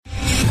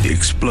The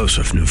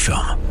explosive new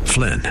film,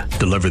 Flynn,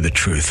 deliver the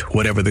truth,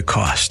 whatever the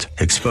cost,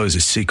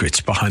 exposes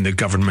secrets behind the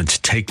government's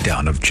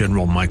takedown of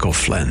General Michael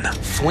Flynn.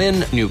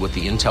 Flynn knew what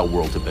the intel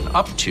world had been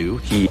up to.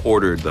 He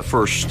ordered the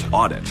first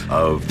audit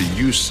of the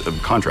use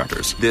of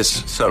contractors.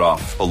 This set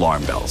off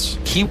alarm bells.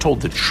 He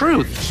told the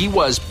truth. He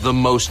was the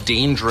most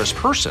dangerous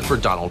person for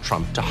Donald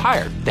Trump to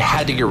hire. They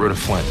had to get rid of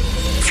Flynn.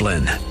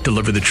 Flynn,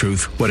 deliver the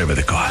truth, whatever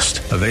the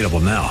cost. Available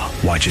now.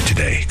 Watch it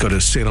today. Go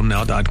to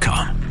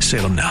salemnow.com.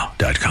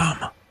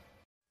 salemnow.com.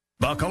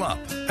 Buckle up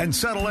and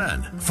settle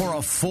in for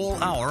a full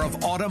hour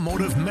of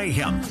automotive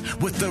mayhem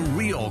with the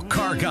real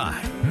car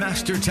guy,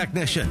 master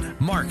technician,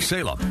 Mark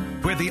Salem,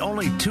 where the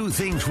only two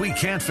things we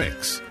can't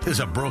fix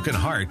is a broken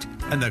heart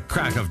and the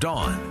crack of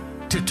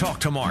dawn. To talk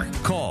to Mark,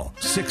 call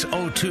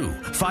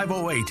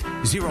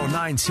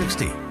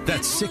 602-508-0960.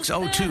 That's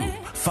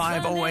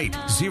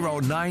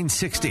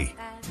 602-508-0960.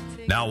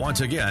 Now, once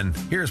again,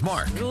 here's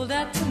Mark. Well,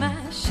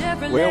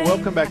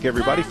 welcome back,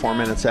 everybody. 4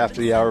 minutes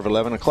after the hour of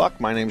 11 o'clock.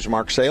 My name's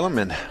Mark Salem,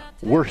 and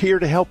we're here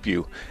to help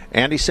you.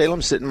 Andy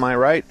Salem sitting to my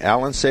right.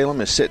 Alan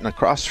Salem is sitting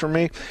across from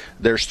me.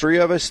 There's three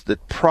of us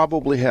that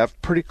probably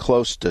have pretty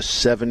close to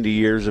 70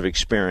 years of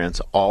experience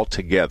all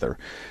together.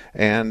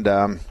 And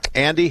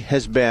Andy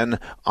has been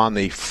on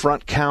the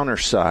front counter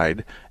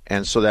side,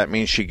 and so that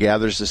means she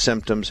gathers the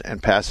symptoms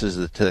and passes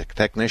the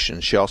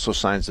technician. She also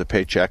signs the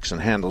paychecks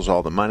and handles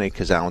all the money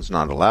because Alan's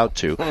not allowed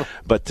to.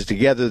 But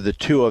together, the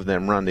two of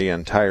them run the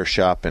entire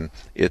shop, and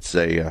it's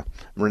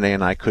Renee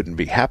and I couldn't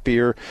be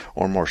happier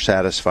or more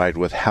satisfied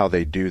with how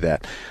they do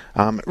that.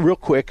 Real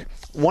quick,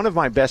 one of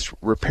my best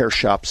repair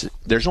shops,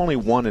 there's only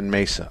one in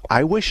Mesa.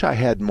 I wish I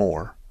had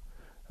more,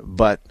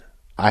 but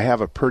I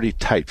have a pretty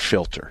tight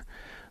filter.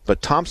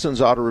 But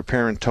Thompson's Auto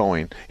Repair and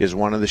Towing is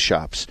one of the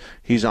shops.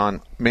 He's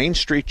on Main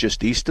Street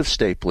just east of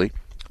Stapley.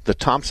 The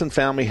Thompson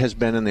family has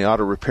been in the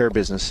auto repair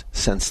business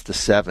since the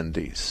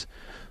 70s.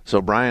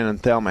 So Brian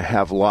and Thelma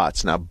have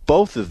lots. Now,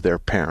 both of their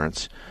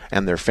parents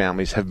and their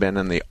families have been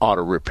in the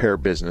auto repair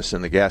business,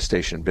 in the gas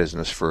station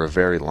business, for a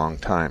very long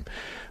time.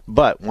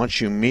 But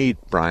once you meet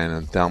Brian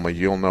and Thelma,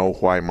 you'll know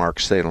why Mark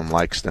Salem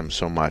likes them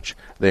so much.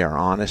 They are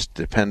honest,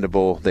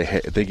 dependable,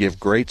 they give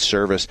great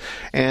service,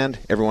 and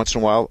every once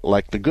in a while,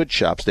 like the good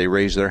shops, they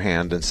raise their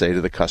hand and say to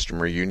the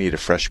customer, you need a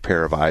fresh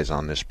pair of eyes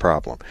on this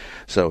problem.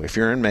 So if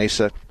you're in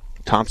Mesa,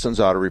 Thompson's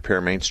Auto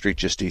Repair, Main Street,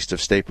 just east of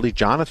Stapley.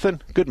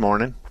 Jonathan, good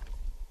morning.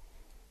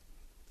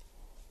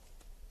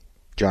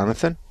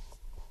 Jonathan?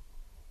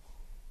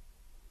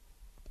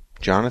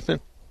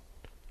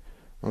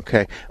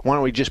 Okay. Why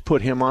don't we just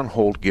put him on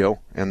hold,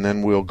 Gil, and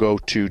then we'll go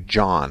to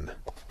John.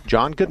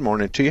 John, good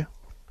morning to you.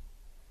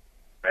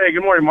 Hey,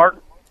 good morning,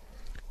 Mark.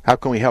 How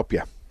can we help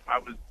you? I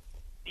was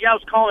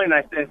calling.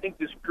 I think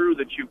this crew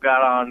that you've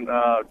got on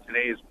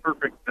today is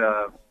perfect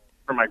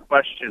for my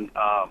question.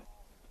 I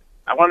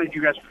wanted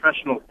you guys'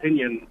 professional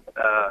opinion.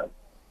 I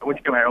went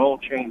to get my oil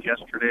change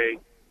yesterday,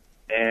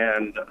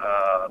 and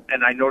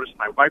I noticed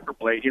my wiper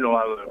blade. You know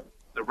how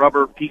the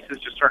rubber pieces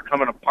just start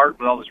coming apart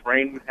with all this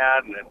rain we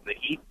had and the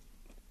heat.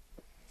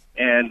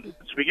 And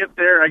so I get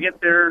there,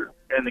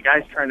 and the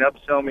guy's trying to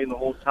upsell me the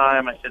whole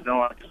time. I said,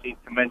 no, I just need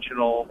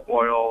conventional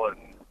oil, and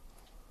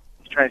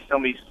he's trying to sell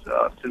me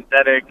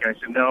synthetic. And I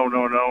said, no, and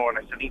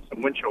I said, I need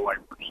some windshield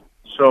wipers.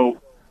 So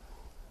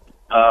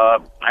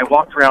I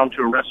walked around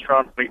to a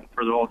restaurant waiting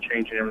for the oil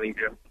change and everything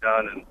to get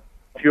done, and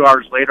a few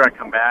hours later I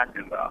come back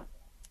and go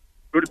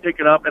to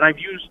pick it up, and I've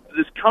used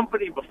this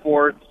company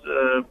before. It's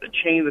a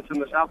chain that's in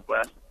the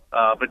Southwest,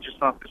 but just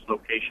not this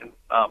location.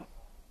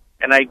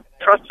 And I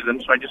trusted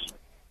them, so I just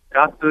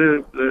got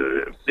the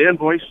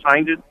invoice,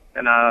 signed it,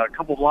 and a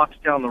couple blocks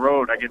down the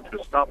road, I get to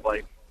a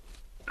stoplight.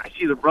 I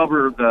see the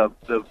rubber, the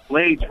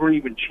blades weren't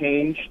even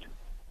changed,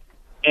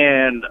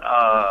 and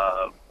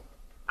I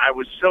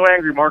was so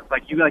angry, Mark,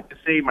 like you like to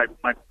say, my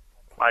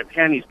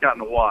panties got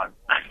in a wad.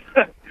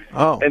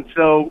 Oh. And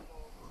so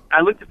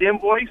I looked at the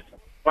invoice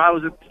while I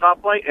was at the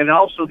stoplight, and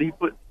also he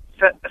put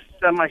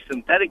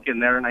semi-synthetic in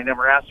there, and I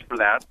never asked for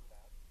that.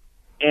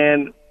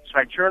 And so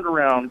I turned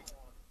around,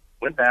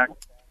 went back,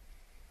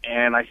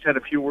 and I said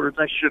a few words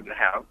I shouldn't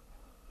have.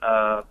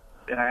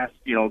 And I asked,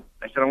 I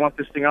said, I want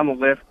this thing on the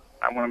lift.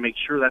 I want to make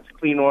sure that's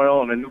clean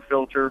oil and a new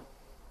filter,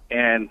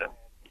 and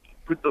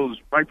put those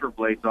wiper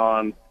blades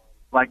on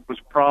like was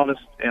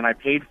promised and I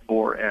paid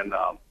for. And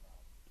I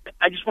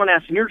just want to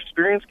ask, in your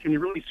experience, can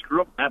you really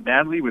screw up that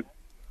badly with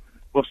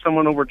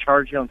someone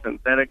overcharge you on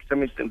synthetic,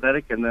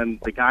 semi-synthetic, and then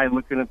the guy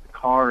looking at the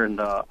car and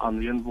on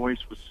the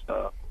invoice was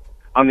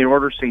on the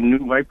order saying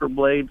new wiper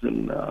blades,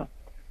 and they're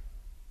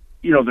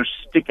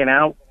sticking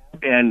out,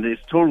 and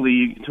it's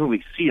you can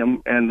totally see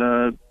them, and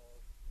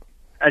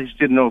I just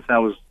didn't know if that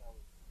was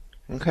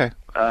okay.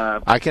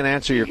 I can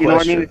answer your question. You know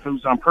what I mean? If it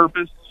was on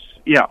purpose,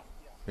 yeah.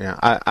 Yeah,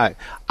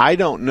 I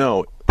don't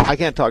know. I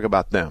can't talk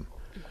about them,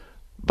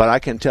 but I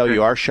can tell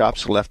you our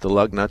shops left the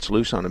lug nuts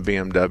loose on a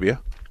BMW.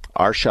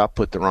 Our shop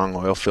put the wrong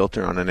oil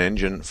filter on an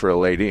engine for a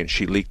lady, and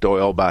she leaked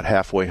oil about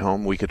halfway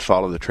home. We could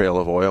follow the trail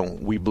of oil.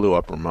 We blew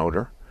up her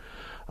motor.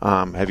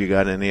 Have you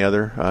got any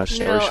other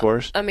stories for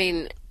us? I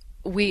mean,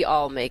 we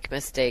all make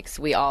mistakes.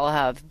 We all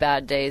have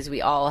bad days.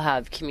 We all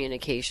have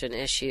communication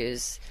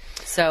issues.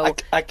 So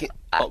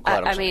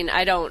I mean,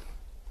 I don't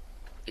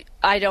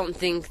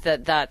think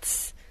that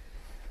that's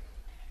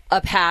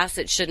a pass.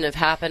 It shouldn't have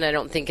happened. I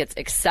don't think it's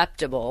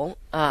acceptable.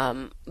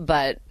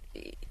 But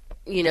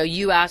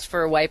you asked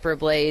for wiper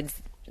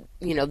blades.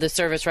 The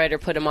service writer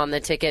put him on the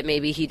ticket.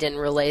 Maybe he didn't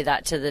relay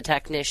that to the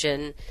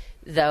technician,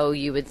 though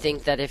you would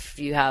think that if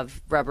you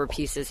have rubber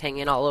pieces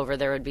hanging all over,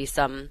 there would be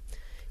some,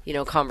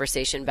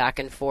 conversation back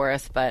and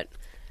forth. But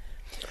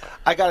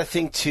I got to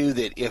think too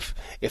that if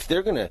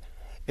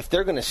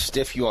they're gonna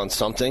stiff you on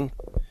something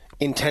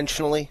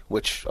intentionally,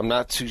 which I'm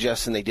not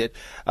suggesting they did,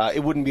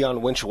 it wouldn't be on a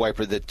windshield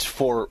wiper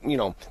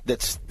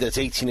that's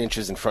 18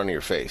 inches in front of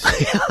your face.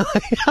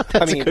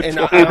 I mean, and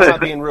I'm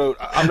not being rude.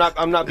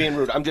 I'm not being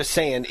rude. I'm just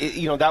saying,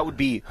 that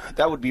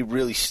would be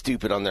really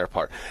stupid on their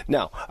part.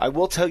 Now, I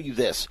will tell you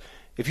this: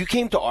 if you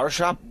came to our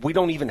shop, we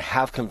don't even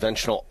have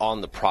conventional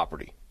on the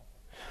property.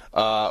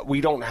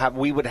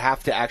 We would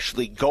have to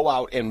actually go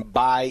out and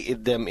buy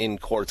them in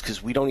quartz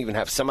because we don't even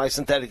have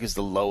semi-synthetic is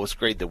the lowest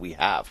grade that we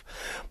have.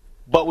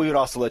 But we would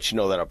also let you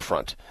know that up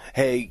front.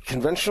 Hey,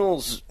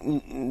 conventional's,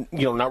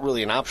 not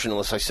really an option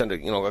unless I send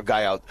a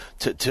guy out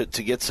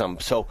to get some.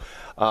 So,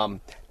 I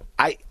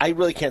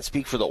really can't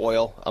speak for the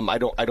oil. I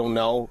don't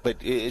know, but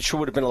it sure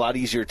would have been a lot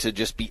easier to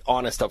just be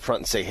honest up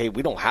front and say, hey,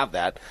 we don't have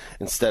that,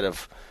 instead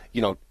of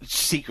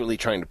secretly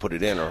trying to put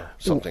it in or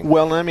something.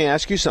 Well, let me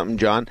ask you something,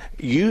 John.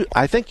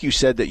 I think you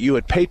said that you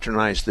had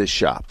patronized this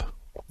shop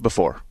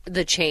before.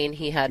 The chain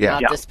he had,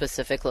 not the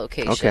specific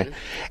location. Okay.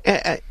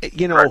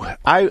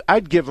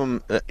 I'd give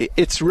them,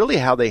 it's really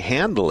how they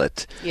handle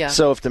it. Yeah.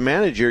 So if the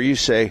manager, you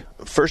say,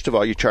 first of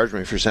all, you charged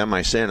me for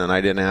semi-sin and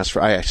I didn't ask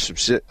for,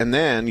 and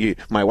then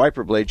my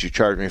wiper blades you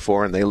charged me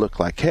for and they look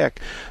like heck.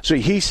 So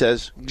he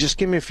says, just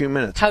give me a few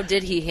minutes. How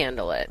did he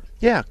handle it?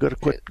 Yeah,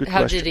 good question.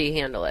 How did he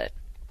handle it?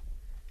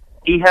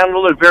 He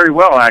handled it very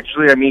well,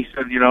 actually. I mean, he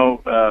said,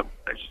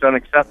 it's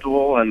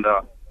unacceptable, and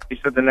he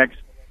said the next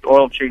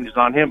oil change is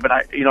on him. But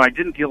I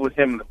didn't deal with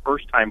him the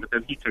first time, but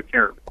then he took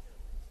care of it.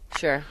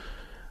 Sure.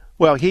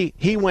 Well,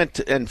 he went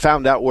and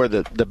found out where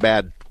the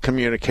bad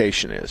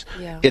communication is.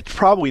 Yeah. It's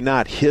probably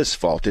not his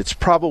fault. It's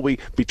probably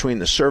between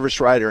the service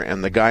writer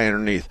and the guy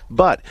underneath.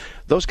 But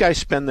those guys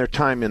spend their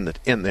time in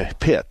the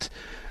pit,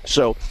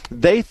 so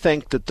they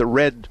think that the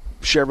red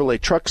Chevrolet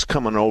truck's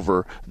coming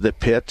over the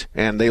pit,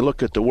 and they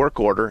look at the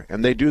work order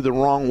and they do the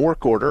wrong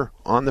work order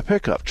on the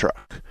pickup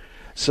truck.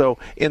 So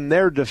in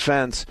their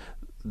defense,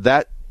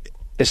 I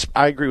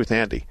agree with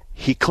Andy.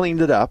 He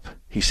cleaned it up.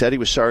 He said he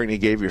was sorry and he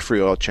gave you a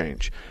free oil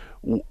change.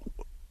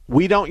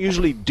 We don't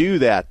usually do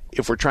that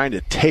if we're trying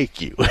to take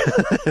you.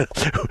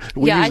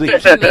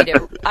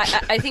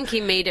 I think he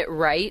made it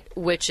right,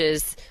 which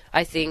is,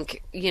 I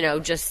think,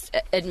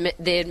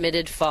 they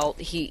admitted fault.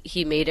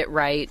 He made it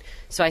right.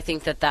 So I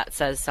think that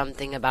says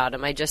something about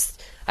him. I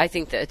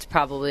think that it's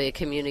probably a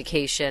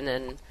communication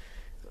and,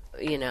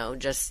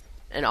 just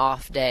an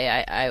off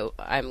day.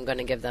 I'm going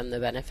to give them the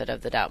benefit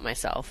of the doubt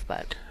myself,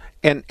 but.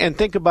 And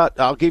think about,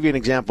 I'll give you an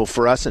example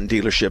for us in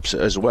dealerships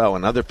as well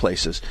and other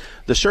places.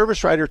 The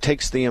service writer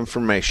takes the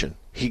information.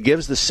 He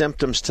gives the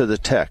symptoms to the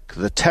tech.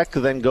 The tech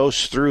then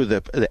goes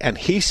through and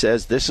he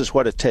says this is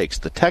what it takes.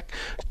 The tech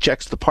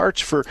checks the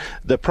parts for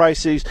the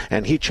prices,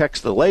 and he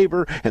checks the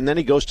labor, and then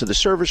he goes to the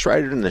service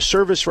writer, and the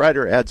service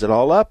writer adds it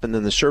all up, and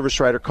then the service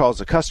writer calls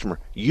the customer.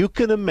 You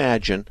can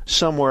imagine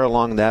somewhere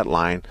along that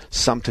line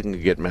something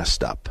could get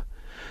messed up.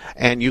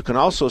 And you can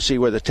also see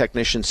where the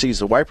technician sees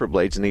the wiper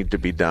blades need to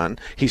be done.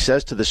 He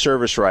says to the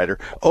service writer,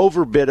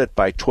 overbid it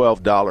by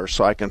 $12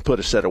 so I can put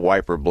a set of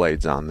wiper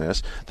blades on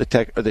this.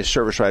 The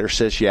service writer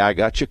says, yeah, I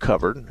got you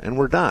covered, and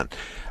we're done.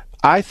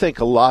 I think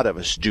a lot of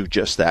us do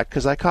just that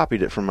because I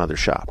copied it from other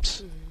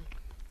shops.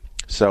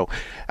 So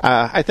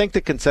I think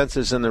the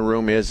consensus in the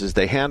room is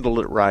they handled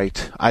it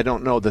right. I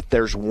don't know that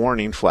there's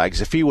warning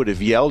flags. If he would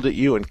have yelled at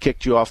you and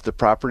kicked you off the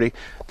property,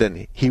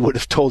 then he would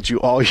have told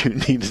you all you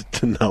needed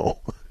to know.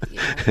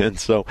 Yeah. And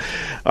so,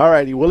 all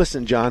righty. Well,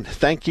 listen, John,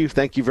 thank you.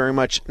 Thank you very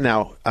much.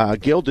 Now,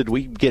 Gil, did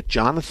we get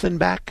Jonathan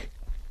back?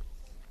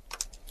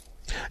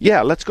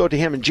 Yeah, let's go to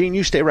him. And, Gene,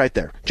 you stay right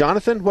there.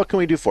 Jonathan, what can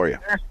we do for you?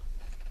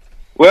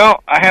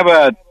 Well, I have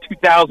a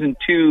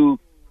 2002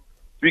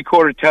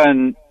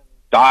 3/4-ton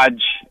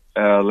Dodge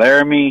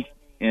Laramie,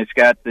 and it's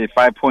got the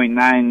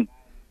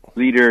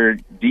 5.9-liter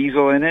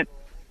diesel in it.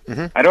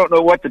 Mm-hmm. I don't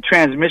know what the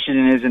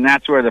transmission is, and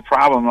that's where the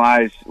problem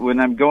lies. When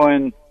I'm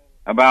going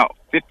about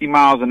 50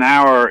 miles an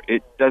hour,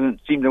 it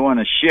doesn't seem to want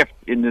to shift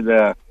into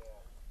the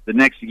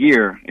next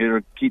gear.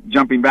 It'll keep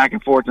jumping back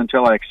and forth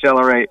until I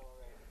accelerate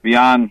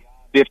beyond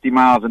 50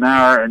 miles an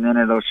hour, and then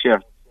it'll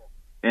shift.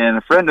 And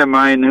a friend of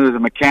mine who's a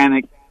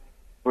mechanic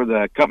for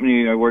the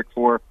company I work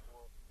for,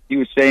 he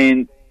was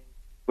saying,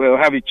 well,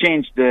 have you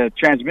changed the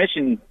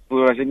transmission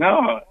fluid? I said,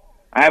 no,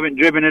 I haven't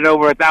driven it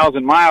over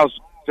 1,000 miles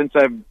since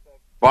I've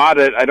bought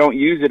it. I don't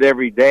use it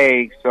every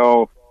day.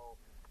 So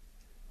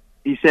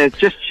he says,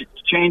 just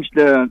change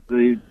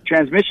the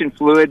transmission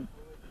fluid,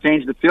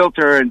 change the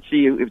filter, and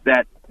see if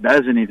that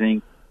does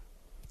anything.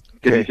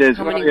 Because he says,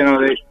 well,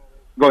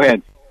 Go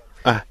ahead.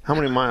 How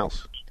many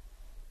miles?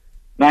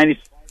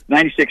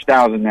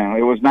 96,000 now.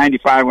 It was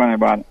 95 when I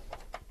bought it.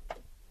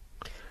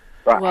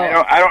 But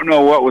Well, I don't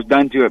know what was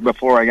done to it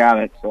before I got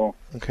it. So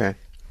Okay.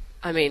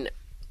 I mean,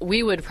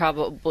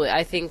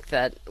 I think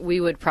that we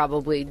would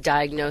probably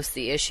diagnose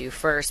the issue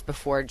first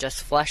before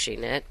just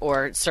flushing it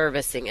or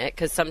servicing it,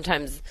 because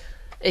sometimes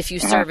if you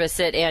service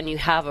it and you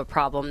have a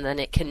problem, then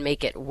it can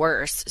make it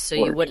worse, so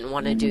you wouldn't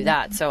want to do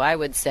that. So I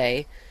would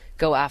say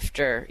go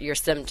after your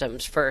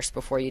symptoms first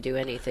before you do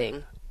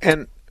anything.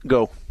 And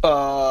go.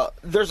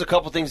 There's a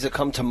couple things that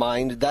come to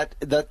mind. That's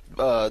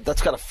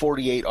got a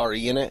 48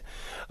 RE in it.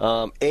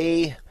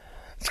 Wait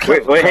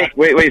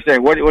a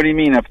second. What do you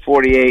mean a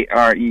 48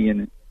 RE in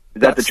it?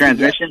 Is that the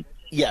transmission?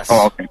 Yes.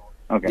 Oh, okay.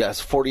 Okay. Yes,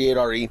 48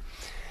 RE.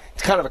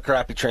 It's kind of a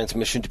crappy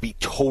transmission, to be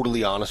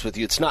totally honest with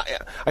you. It's not.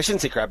 I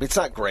shouldn't say crappy. It's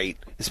not great,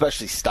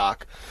 especially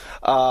stock.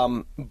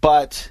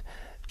 But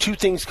two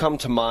things come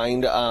to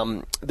mind.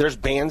 There's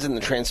bands in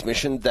the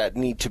transmission that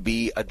need to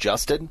be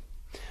adjusted.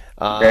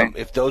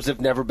 If those have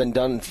never been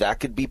done, that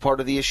could be part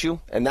of the issue.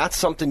 And that's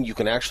something you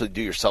can actually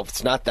do yourself.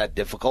 It's not that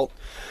difficult.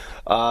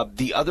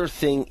 The other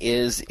thing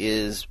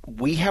is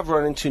we have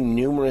run into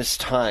numerous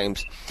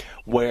times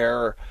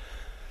where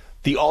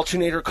the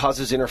alternator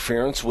causes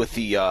interference with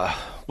the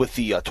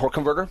torque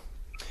converter,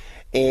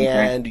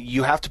 and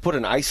you have to put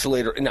an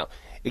isolator. Now,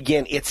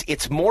 again,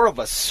 it's more of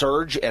a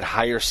surge at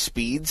higher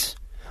speeds,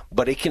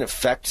 but it can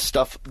affect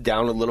stuff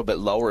down a little bit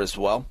lower as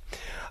well.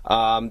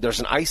 There's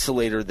an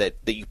isolator that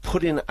you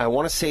put in. I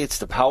want to say it's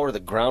the power of the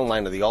ground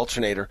line of the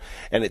alternator,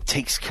 and it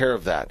takes care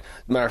of that.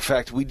 Matter of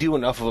fact, we do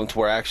enough of them to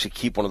where I actually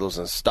keep one of those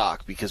in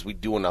stock because we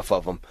do enough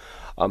of them.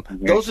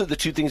 Those are the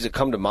two things that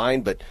come to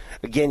mind. But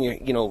again,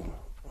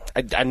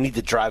 I need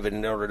to drive it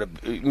in order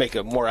to make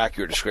a more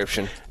accurate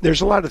description.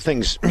 There's a lot of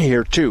things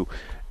here too.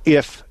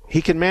 If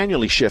he can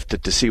manually shift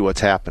it to see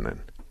what's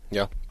happening.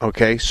 Yeah.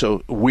 Okay,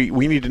 so we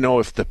need to know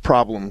if the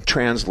problem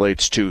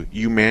translates to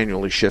you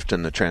manually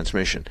shifting the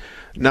transmission.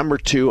 Number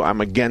two,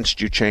 I'm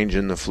against you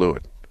changing the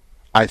fluid.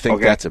 I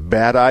think that's a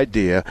bad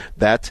idea.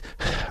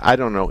 I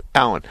don't know.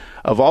 Alan,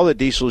 of all the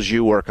diesels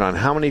you work on,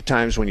 how many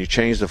times when you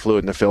change the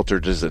fluid in the filter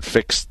does it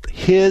fix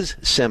his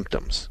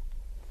symptoms?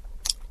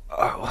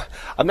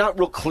 I'm not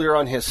real clear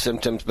on his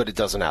symptoms, but it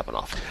doesn't happen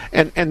often.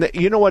 And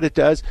you know what it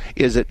does?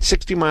 Is at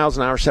 60 miles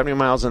an hour, 70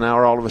 miles an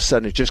hour, all of a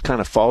sudden it just kind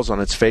of falls on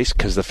its face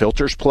because the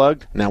filter's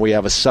plugged. Now we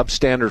have a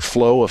substandard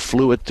flow of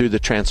fluid through the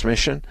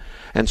transmission.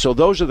 And so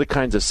those are the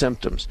kinds of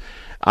symptoms.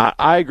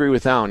 I agree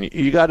with Alan.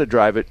 You got to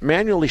drive it,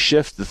 manually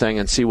shift the thing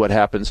and see what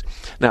happens.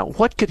 Now,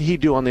 what could he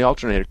do on the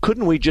alternator?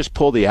 Couldn't we just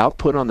pull the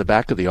output on the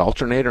back of the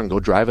alternator and go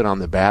drive it on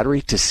the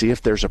battery to see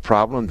if there's a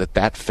problem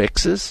that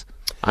fixes?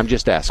 I'm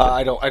just asking.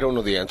 I don't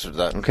know the answer to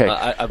that. Okay.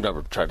 I've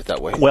never tried it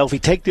that way. Well, if you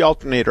take the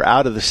alternator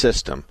out of the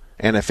system,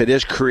 and if it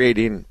is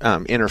creating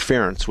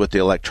interference with the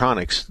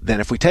electronics, then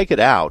if we take it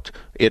out,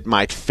 it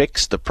might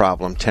fix the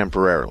problem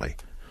temporarily.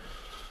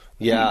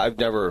 Yeah, I've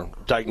never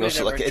diagnosed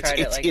it like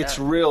that. It's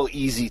real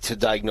easy to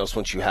diagnose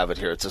once you have it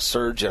here. It's a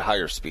surge at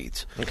higher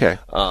speeds. Okay.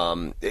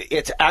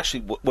 It's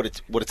actually what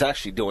it's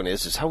actually doing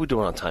is how are we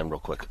doing on time real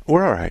quick?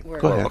 We're all right.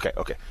 Go ahead.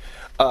 Okay.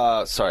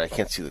 Sorry, I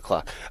can't see the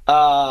clock.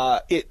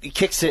 It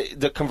kicks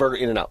the converter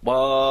in and out.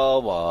 Wah,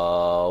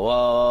 wah,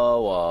 wah,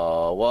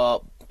 wah, wah,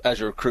 as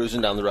you're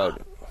cruising down the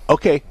road.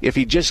 Okay, if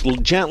he just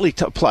gently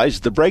applies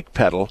the brake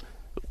pedal,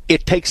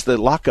 it takes the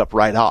lockup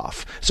right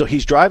off. So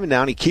he's driving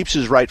down, he keeps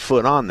his right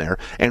foot on there,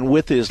 and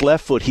with his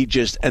left foot, he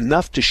just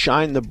enough to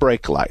shine the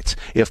brake lights.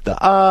 If the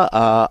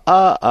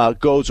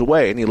goes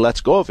away and he lets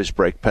go of his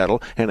brake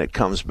pedal and it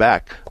comes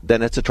back,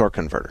 then it's a torque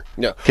converter.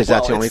 Yeah, because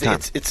that's the only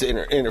time. It's the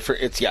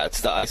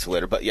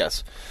isolator, but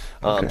yes.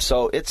 Okay.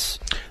 So it's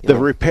the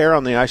repair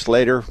on the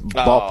isolator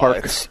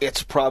ballpark.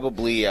 It's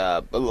probably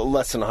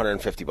less than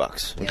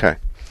 $150. Okay.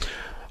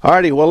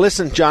 Alrighty, well,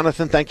 listen,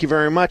 Jonathan, thank you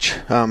very much.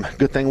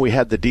 Good thing we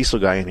had the diesel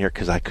guy in here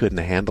because I couldn't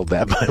have handled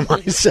that by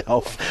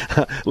myself.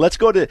 Let's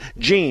go to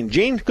Gene.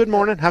 Gene, good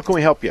morning. How can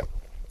we help you?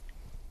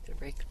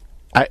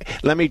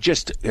 Let me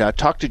just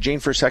talk to Gene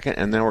for a second,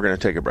 and then we're going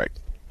to take a break.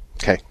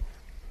 Okay.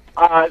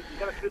 Got a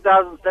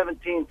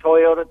 2017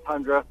 Toyota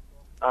Tundra.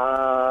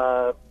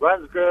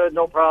 Runs good,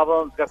 no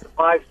problems. Got the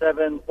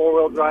 5.7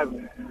 four-wheel drive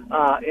in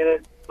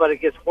it. But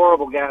it gets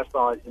horrible gas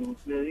mileage, and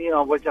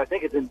which I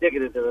think is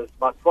indicative of it's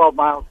about 12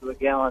 miles to the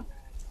gallon.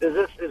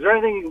 Is there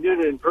anything you can do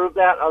to improve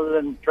that other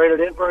than trade it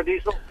in for a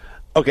diesel?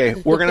 Okay,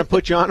 we're going to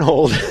put you on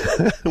hold.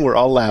 We're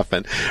all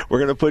laughing. We're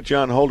going to put you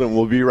on hold, and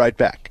we'll be right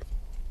back.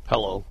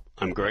 Hello,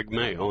 I'm Greg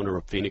May, owner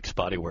of Phoenix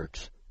Body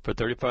Works. For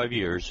 35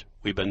 years,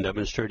 we've been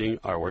demonstrating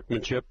our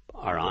workmanship,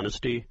 our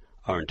honesty,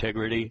 our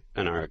integrity,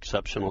 and our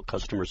exceptional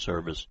customer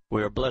service.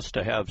 We are blessed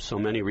to have so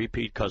many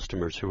repeat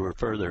customers who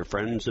refer their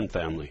friends and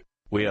family.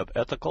 We have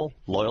ethical,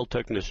 loyal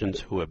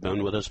technicians who have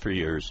been with us for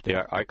years. They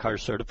are ICAR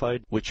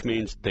certified, which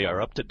means they are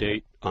up to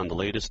date on the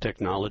latest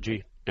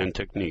technology and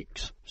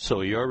techniques, so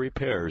your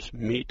repairs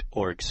meet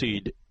or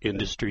exceed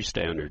industry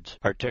standards.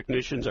 Our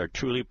technicians are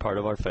truly part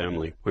of our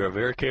family. We are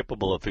very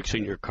capable of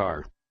fixing your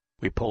car.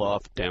 We pull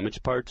off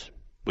damaged parts.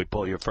 We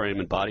pull your frame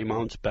and body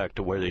mounts back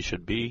to where they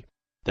should be.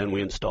 Then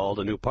we install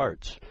the new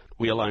parts.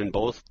 We align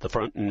both the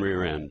front and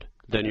rear end.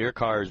 Then your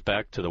car is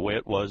back to the way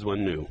it was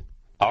when new.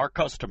 Our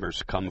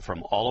customers come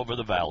from all over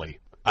the valley.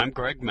 I'm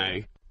Greg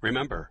May.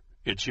 Remember,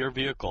 it's your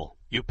vehicle.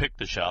 You pick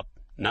the shop,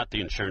 not the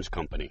insurance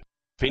company.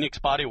 Phoenix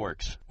Body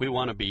Works. We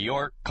want to be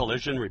your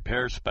collision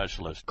repair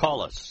specialist.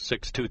 Call us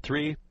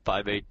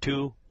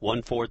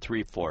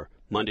 623-582-1434.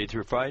 Monday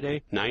through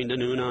Friday, 9 to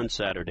noon on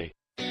Saturday.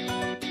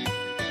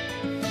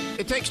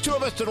 It takes two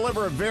of us to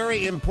deliver a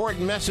very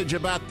important message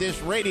about this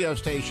radio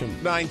station,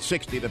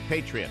 960 The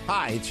Patriot.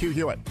 Hi, it's Hugh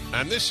Hewitt.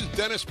 And this is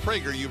Dennis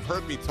Prager. You've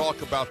heard me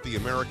talk about the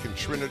American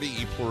Trinity,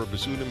 E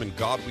Pluribus Unum, and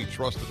God We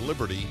Trust and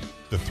Liberty,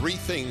 the three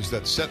things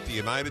that set the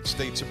United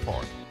States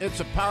apart.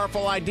 It's a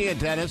powerful idea,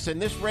 Dennis, and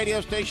this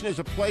radio station is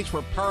a place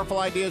where powerful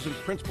ideas and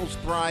principles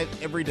thrive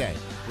every day.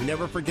 We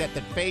never forget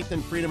that faith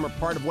and freedom are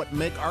part of what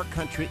make our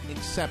country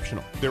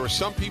exceptional. There are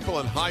some people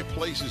in high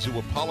places who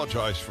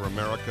apologize for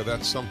America.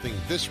 That's something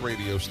this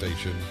radio station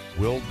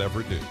will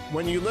never do.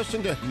 When you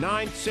listen to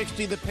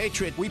 960 The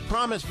Patriot, we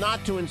promise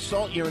not to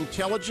insult your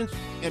intelligence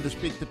and to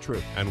speak the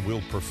truth. And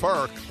we'll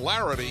prefer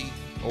clarity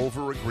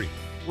over agreement.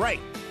 Right.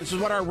 This is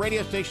what our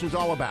radio station is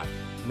all about.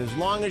 And as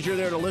long as you're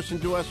there to listen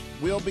to us,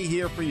 we'll be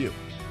here for you.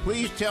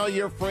 Please tell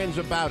your friends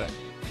about it.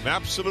 And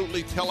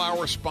absolutely tell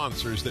our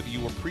sponsors that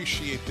you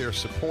appreciate their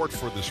support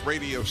for this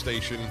radio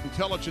station,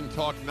 Intelligent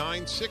Talk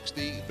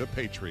 960, The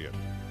Patriot.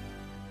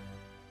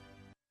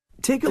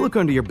 Take a look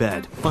under your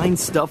bed. Find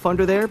stuff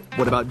under there?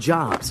 What about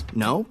jobs?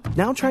 No?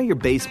 Now try your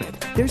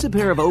basement. There's a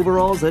pair of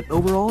overalls that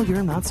overall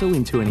you're not so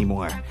into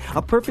anymore.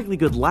 A perfectly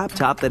good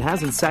laptop that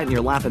hasn't sat in your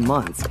lap in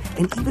months.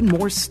 And even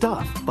more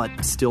stuff, but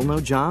still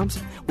no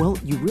jobs? Well,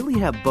 you really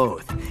have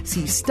both.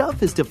 See,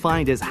 stuff is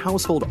defined as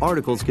household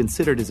articles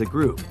considered as a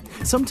group.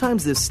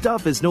 Sometimes this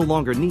stuff is no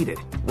longer needed.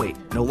 Wait,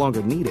 no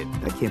longer needed?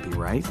 That can't be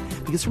right.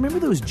 Because remember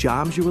those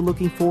jobs you were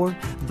looking for?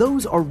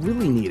 Those are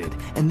really needed.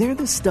 And they're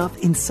the stuff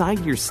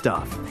inside your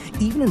stuff.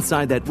 Even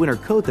inside that winter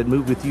coat that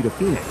moved with you to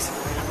Phoenix.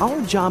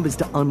 Our job is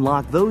to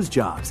unlock those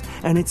jobs,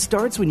 and it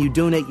starts when you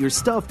donate your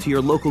stuff to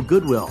your local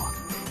Goodwill.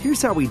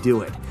 Here's how we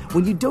do it.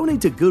 When you donate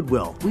to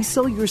Goodwill, we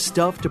sell your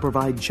stuff to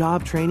provide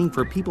job training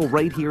for people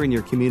right here in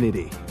your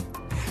community.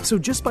 So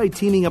just by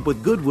teaming up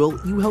with Goodwill,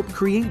 you help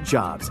create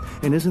jobs.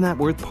 And isn't that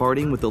worth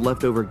parting with the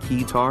leftover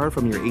guitar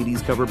from your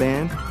 80s cover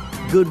band?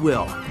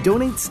 Goodwill.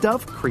 Donate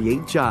stuff,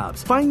 create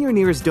jobs. Find your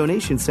nearest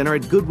donation center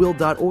at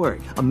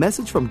goodwill.org. A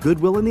message from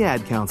Goodwill and the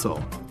Ad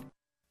Council.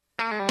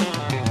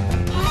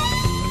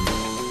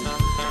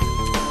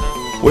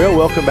 Well,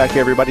 welcome back,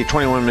 everybody.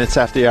 21 minutes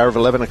after the hour of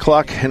 11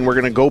 o'clock, and we're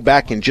going to go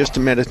back in just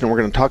a minute, and we're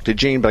going to talk to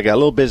Gene, but I got a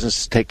little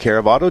business to take care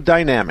of. Auto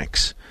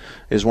Dynamics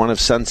is one of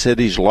Sun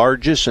City's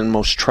largest and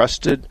most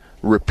trusted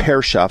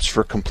repair shops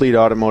for complete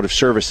automotive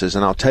services,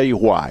 and I'll tell you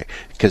why.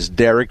 Because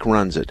Derek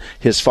runs it.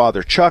 His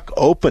father, Chuck,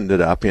 opened it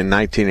up in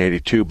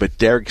 1982, but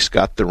Derek's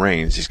got the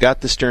reins. He's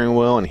got the steering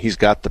wheel, and he's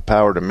got the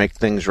power to make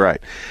things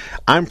right.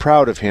 I'm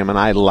proud of him, and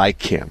I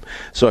like him.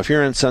 So if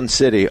you're in Sun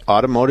City,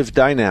 Automotive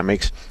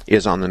Dynamics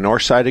is on the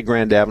north side of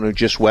Grand Avenue,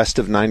 just west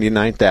of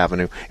 99th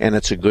Avenue, and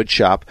it's a good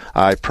shop,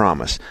 I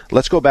promise.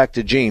 Let's go back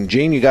to Gene.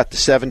 Gene, you got the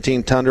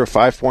 17 Tundra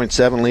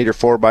 5.7-liter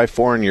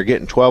 4x4, and you're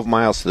getting 12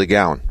 miles to the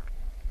gallon.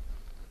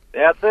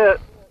 That's it.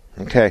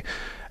 Okay.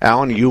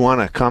 Alan, you want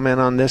to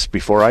comment on this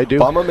before I do?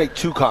 Well, I'm going to make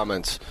two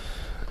comments.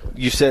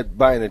 You said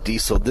buying a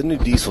diesel. The new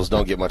diesels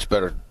don't get much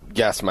better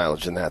gas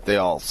mileage than that. They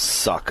all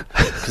suck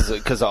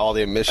because of all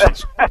the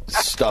emissions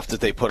stuff that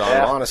they put on.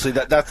 Yeah. Honestly,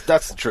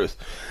 that's the truth.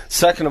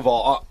 Second of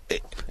all,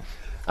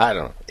 I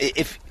don't know.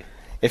 If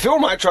it were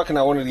my truck and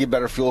I wanted to get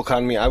better fuel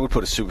economy, I would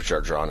put a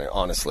supercharger on it,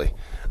 honestly.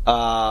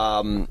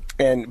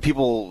 And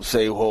people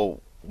say, well,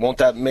 won't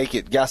that make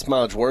it gas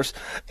mileage worse?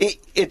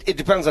 It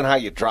depends on how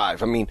you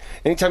drive. I mean,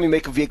 anytime you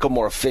make a vehicle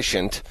more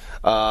efficient,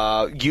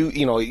 it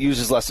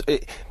uses less.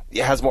 It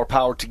has more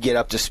power to get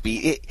up to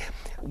speed.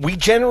 We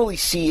generally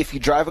see, if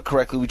you drive it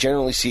correctly, we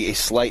generally see a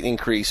slight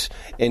increase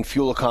in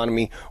fuel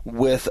economy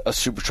with a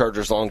supercharger,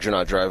 as long as you're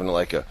not driving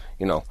like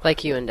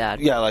like you and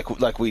Dad. Yeah,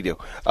 like we do.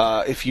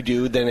 If you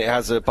do, then it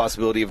has a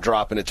possibility of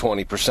dropping to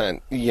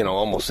 20%,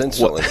 almost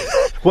instantly.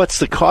 What's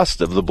the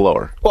cost of the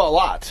blower? Well, a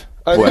lot.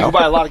 You can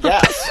buy a lot of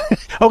gas.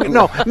 Okay,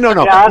 no.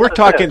 Yeah, we're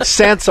talking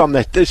cents on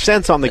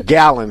the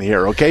gallon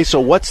here. Okay, so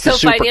what's the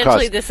super cost? So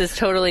financially, this is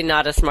totally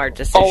not a smart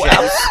decision.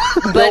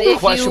 But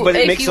if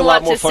you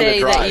want to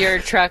say that your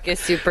truck is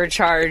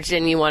supercharged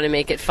and you want to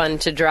make it fun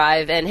to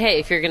drive, and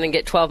hey, if you're going to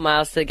get 12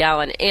 miles to the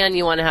gallon and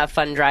you want to have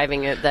fun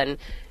driving it, then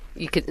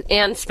you could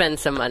and spend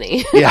some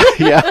money. Yeah.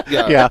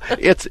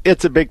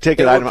 It's a big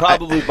ticket item. It would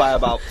probably buy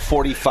about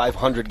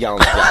 4,500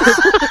 gallons of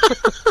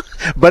gas.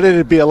 But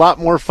it'd be a lot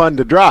more fun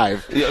to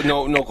drive. Yeah,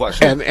 no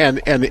question.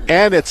 And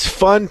it's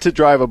fun to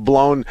drive a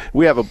blown.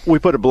 We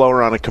put a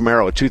blower on a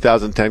Camaro, a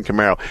 2010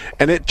 Camaro,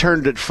 and it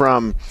turned it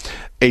from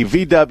a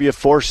VW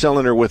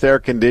 4-cylinder with air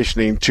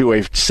conditioning to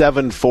a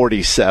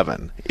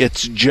 747.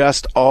 It's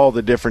just all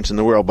the difference in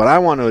the world. But I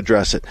want to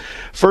address it.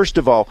 First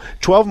of all,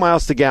 12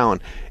 miles to gallon.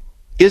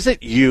 Is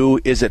it you?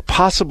 Is it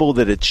possible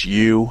that it's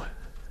you?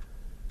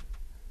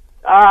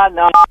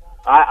 No.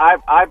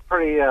 I'm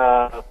pretty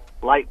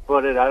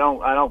light-footed. I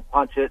don't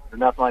punch it or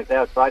nothing like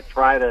that. So I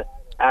try to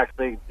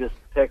actually just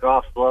take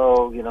off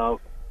slow,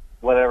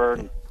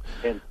 whatever,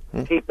 and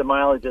keep the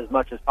mileage as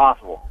much as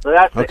possible. So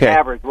that's the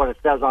average, what it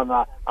says on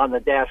the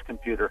dash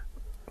computer.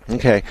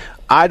 Okay.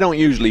 I don't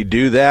usually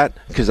do that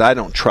because I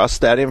don't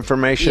trust that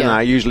information. Yeah.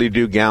 I usually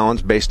do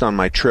gallons based on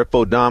my trip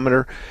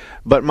odometer.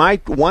 But my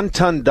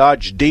 1-ton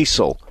Dodge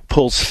diesel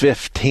pulls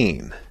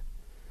 15.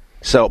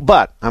 So,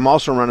 but I'm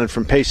also running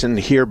from Payson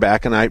here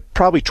back, and I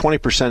probably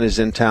 20% is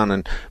in town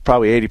and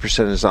probably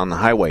 80% is on the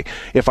highway.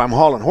 If I'm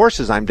hauling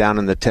horses, I'm down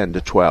in the 10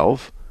 to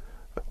 12.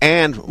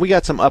 And we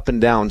got some up and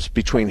downs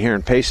between here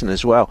and Payson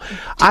as well.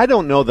 I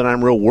don't know that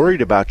I'm real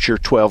worried about your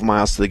 12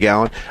 miles to the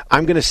gallon.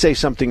 I'm going to say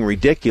something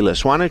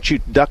ridiculous. Why don't you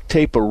duct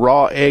tape a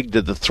raw egg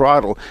to the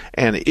throttle,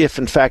 and if,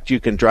 in fact, you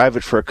can drive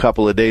it for a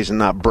couple of days and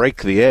not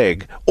break the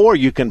egg, or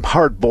you can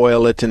hard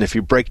boil it, and if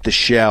you break the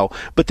shell.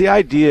 But the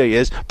idea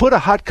is put a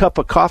hot cup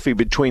of coffee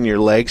between your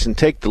legs and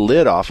take the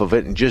lid off of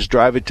it and just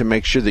drive it to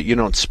make sure that you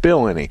don't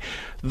spill any.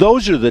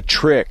 Those are the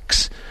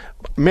tricks.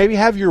 Maybe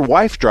have your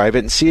wife drive it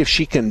and see if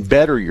she can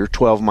better your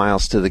 12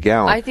 miles to the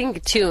gallon. I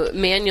think, too,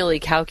 manually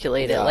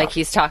calculate it, like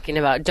he's talking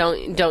about.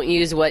 Don't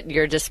use what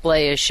your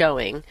display is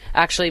showing.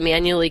 Actually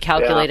manually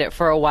calculate it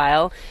for a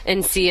while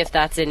and see if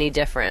that's any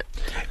different.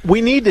 We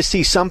need to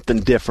see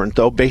something different,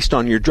 though, based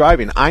on your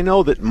driving. I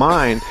know that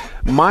mine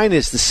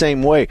is the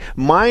same way.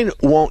 Mine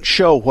won't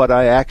show what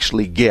I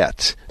actually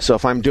get. So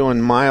if I'm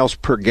doing miles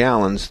per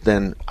gallons,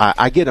 then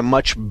I get a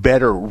much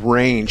better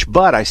range,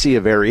 but I see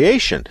a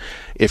variation.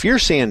 If you're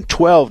seeing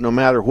 12, no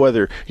matter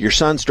whether your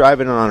son's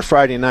driving it on a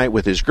Friday night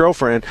with his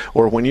girlfriend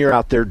or when you're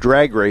out there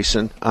drag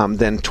racing,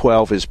 then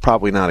 12 is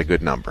probably not a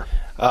good number.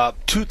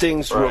 Two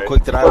things real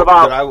quick that go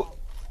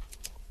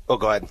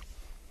ahead.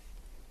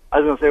 I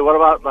was going to say, what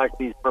about like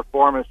these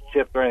performance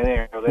chips or anything?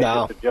 Are they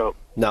just a joke?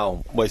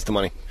 No, waste of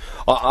money.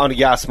 On a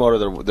gas motor,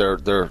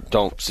 they're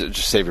don't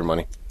just save your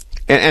money.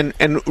 And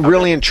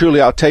really and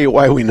truly, I'll tell you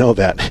why we know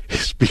that.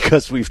 It's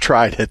because we've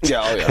tried it.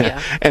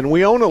 Yeah. And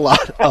we own a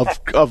lot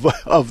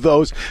of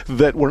those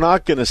that we're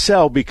not going to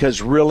sell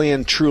because really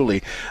and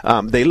truly,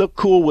 they look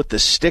cool with the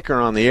sticker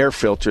on the air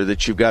filter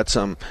that you've got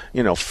some,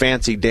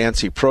 fancy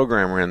dancy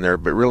programmer in there.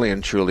 But really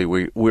and truly,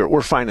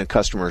 we're finding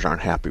customers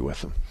aren't happy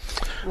with them.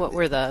 What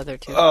were the other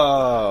two?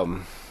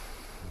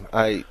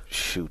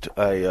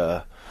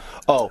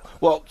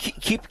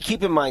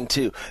 Keep in mind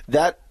too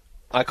that.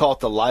 I call it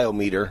the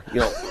lyometer,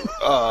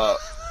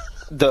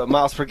 the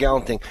miles per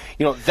gallon thing.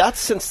 That's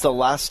since the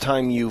last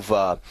time you've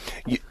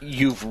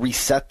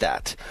reset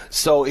that.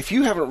 So if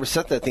you haven't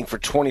reset that thing for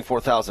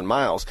 24,000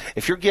 miles,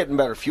 if you're getting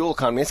better fuel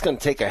economy, it's going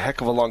to take a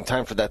heck of a long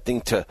time for that thing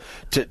to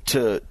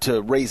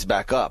raise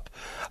back up.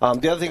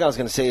 The other thing I was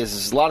going to say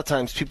is a lot of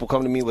times people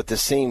come to me with the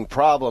same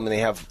problem and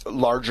they have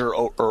larger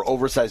or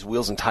oversized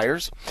wheels and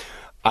tires.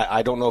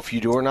 I don't know if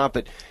you do or not,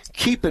 but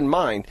keep in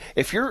mind,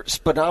 if your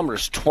speedometer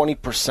is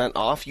 20%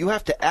 off, you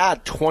have to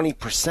add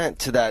 20%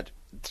 to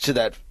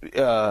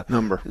that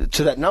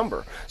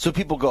number. So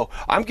people go,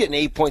 I'm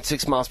getting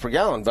 8.6 miles per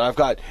gallon, but I've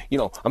got,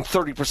 I'm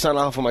 30%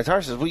 off of my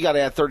tire size. We got to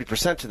add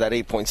 30% to that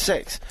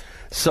 8.6.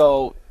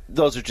 So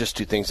those are just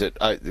two things that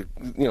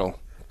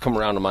come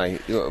around to my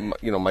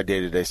my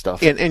day-to-day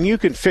stuff. And you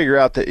can figure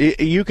out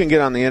you can get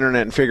on the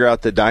internet and figure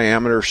out the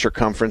diameter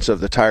circumference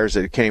of the tires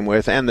that it came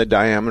with and the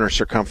diameter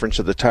circumference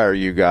of the tire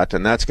you got,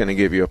 and that's going to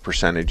give you a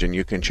percentage, and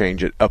you can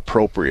change it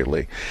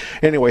appropriately.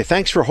 Anyway,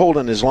 thanks for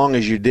holding as long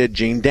as you did,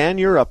 Gene. Dan,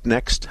 you're up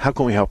next. How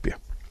can we help you?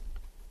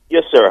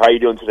 Yes, sir. How are you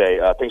doing today?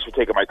 Thanks for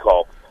taking my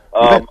call.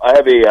 I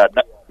have a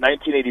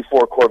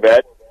 1984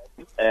 Corvette,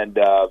 and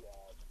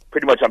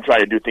pretty much I'm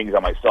trying to do things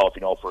on myself,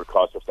 for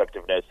cost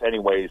effectiveness.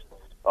 Anyways,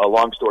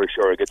 long story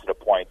short, I get to the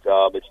point.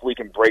 It's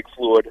leaking brake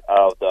fluid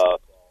out of the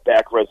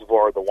back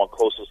reservoir, the one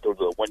closest to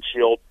the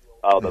windshield,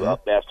 the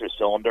master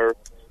cylinder,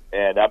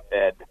 and I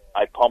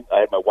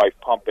had my wife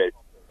pump it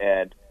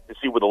and to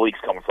see where the leak's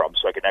coming from,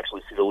 so I can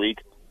actually see the leak.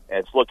 And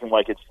it's looking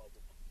like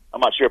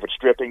I'm not sure if it's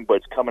dripping, but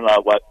it's coming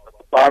out like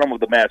the bottom of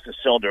the master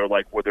cylinder,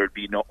 like where there'd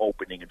be no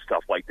opening and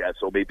stuff like that.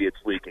 So maybe it's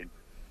leaking.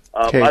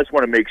 I just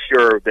want to make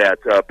sure that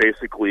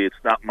basically it's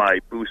not my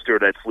booster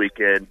that's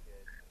leaking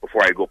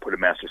before I go put a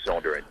master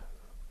cylinder in.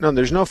 No,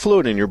 there's no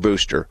fluid in your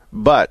booster,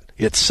 but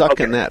it's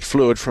sucking that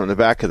fluid from the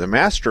back of the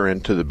master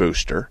into the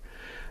booster.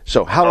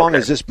 So how long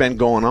has this been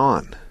going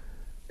on?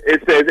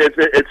 It's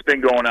been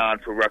going on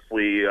for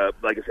roughly,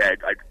 like I said,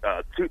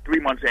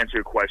 2-3 months to answer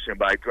your question,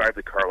 but I drive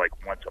the car like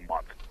once a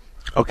month.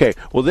 Okay,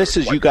 well,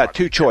 you got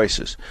two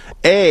choices.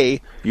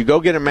 A, you go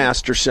get a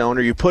master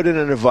cylinder, you put it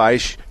in a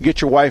vise, get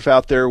your wife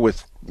out there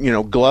with,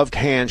 gloved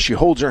hands, she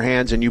holds her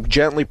hands, and you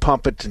gently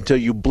pump it until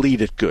you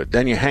bleed it good.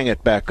 Then you hang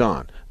it back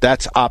on.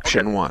 That's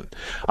option one.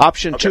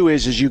 Option two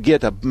is you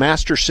get a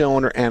master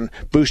cylinder and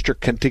booster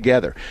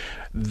together.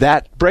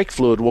 that brake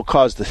fluid will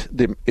cause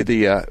the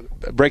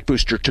brake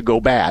booster to go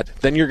bad.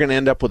 Then you're going to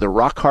end up with a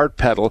rock-hard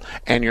pedal,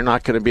 and you're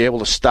not going to be able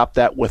to stop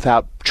that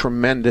without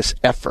tremendous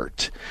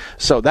effort.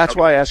 So that's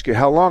why I ask you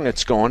how long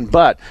it's going.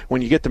 But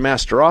when you get the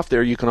master off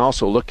there, you can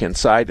also look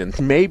inside and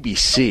maybe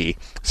see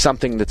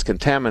something that's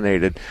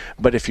contaminated.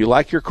 But if you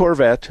like your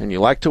Corvette and you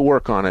like to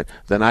work on it,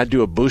 then I'd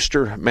do a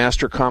booster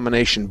master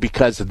combination,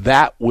 because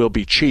that will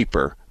be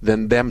cheaper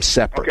than them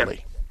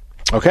separately.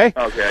 Okay?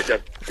 Okay, I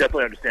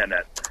definitely understand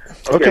that.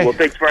 Okay, well,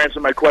 thanks for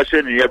answering my question,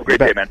 and you have a great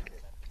day, man.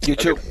 You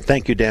too.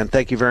 Thank you, Dan.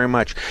 Thank you very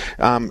much.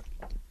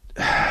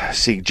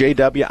 See,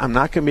 JW, I'm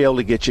not going to be able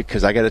to get you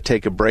because I got to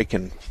take a break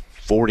in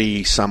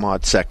 40 some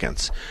odd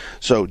seconds.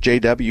 So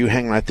JW, you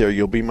hang right there.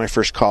 You'll be my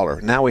first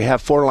caller. Now we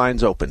have 4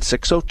 lines open: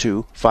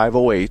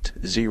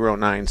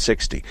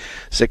 602-508-0960.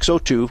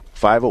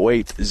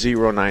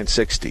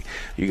 602-508-0960.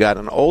 You got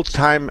an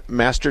old-time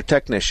master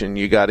technician.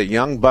 You got a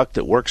young buck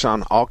that works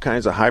on all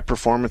kinds of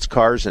high-performance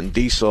cars and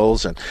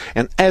diesels and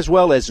as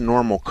well as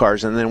normal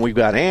cars. And then we've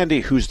got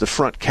Andy, who's the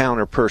front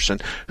counter person,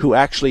 who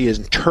actually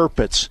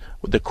interprets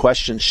the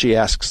questions she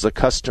asks the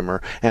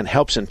customer and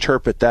helps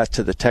interpret that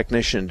to the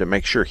technician to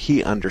make sure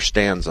he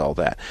understands all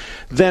that.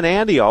 Then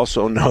Andy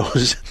also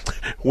knows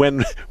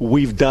when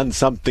we've done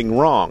something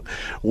wrong,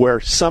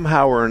 where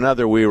somehow or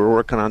another we were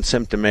working on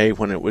symptom A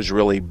when it was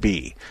really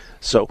B.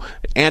 So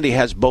Andy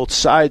has both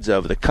sides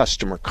of the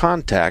customer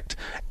contact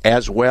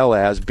as well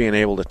as being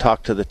able to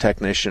talk to the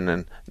technician,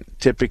 and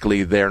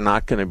typically they're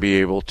not going to be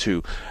able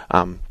to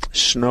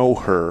snow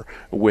her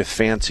with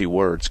fancy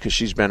words because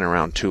she's been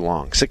around too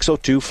long.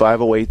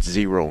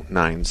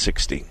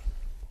 602-508-0960.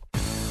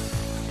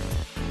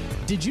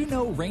 Did you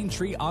know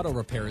Raintree Auto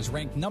Repair is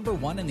ranked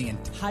 #1 in the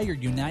entire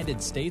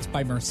United States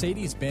by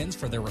Mercedes-Benz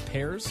for their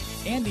repairs?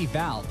 Andy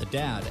Val, the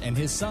dad, and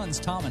his sons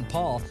Tom and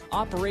Paul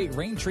operate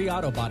Raintree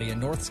Auto Body in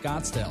North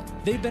Scottsdale.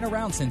 They've been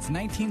around since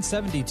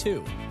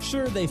 1972.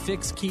 Sure, they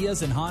fix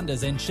Kias and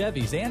Hondas and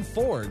Chevys and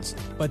Fords,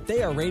 but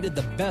they are rated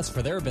the best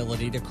for their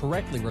ability to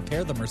correctly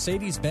repair the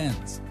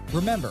Mercedes-Benz.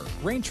 Remember,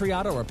 Raintree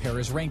Auto Repair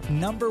is ranked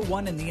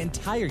 #1 in the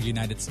entire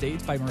United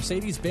States by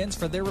Mercedes-Benz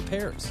for their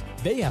repairs.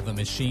 They have a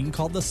machine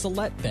called the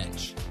Select Bench.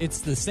 It's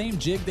the same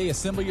jig they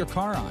assemble your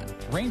car on.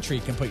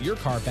 Raintree can put your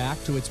car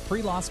back to its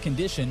pre-loss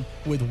condition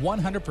with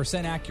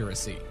 100%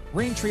 accuracy.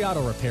 Raintree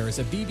Auto Repair is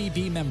a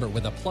BBB member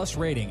with a plus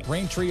rating.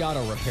 Raintree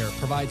Auto Repair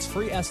provides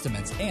free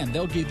estimates, and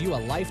they'll give you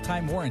a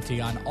lifetime warranty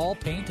on all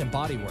paint and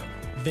bodywork.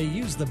 They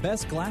use the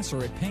best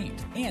Glasserit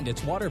paint, and it's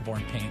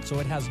waterborne paint, so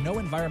it has no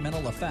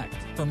environmental effect.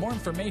 For more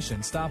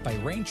information, stop by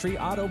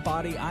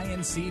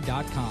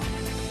RaintreeAutoBodyInc.com.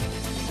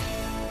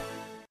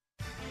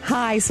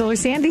 Hi, Solar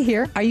Sandy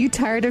here. Are you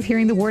tired of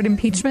hearing the word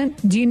impeachment?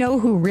 Do you know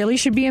who really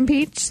should be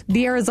impeached?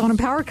 The Arizona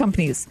power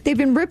companies. They've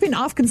been ripping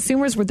off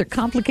consumers with their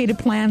complicated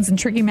plans and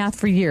tricky math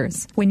for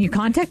years. When you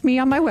contact me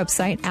on my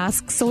website,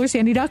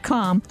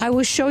 AskSolarSandy.com, I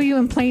will show you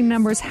in plain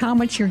numbers how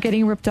much you're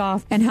getting ripped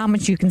off and how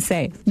much you can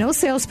save. No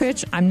sales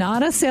pitch. I'm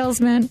not a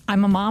salesman.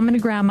 I'm a mom and a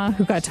grandma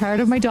who got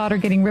tired of my daughter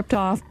getting ripped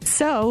off.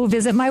 So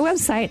visit my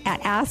website at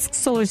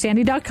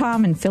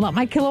AskSolarSandy.com and fill out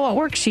my kilowatt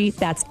worksheet.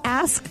 That's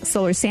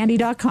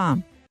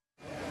AskSolarSandy.com.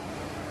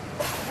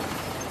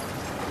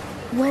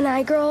 When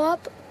I grow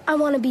up, I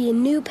want to be a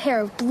new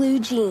pair of blue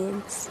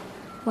jeans.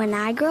 When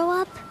I grow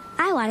up,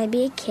 I want to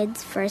be a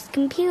kid's first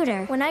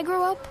computer. When I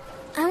grow up,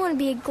 I want to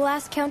be a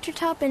glass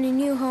countertop in a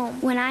new home.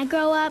 When I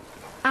grow up,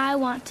 I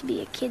want to be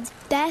a kid's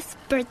best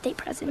birthday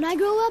present. When I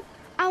grow up,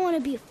 I want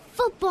to be a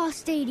football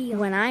stadium.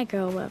 When I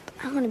grow up,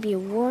 I want to be a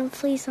warm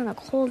fleece on a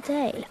cold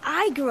day. When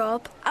I grow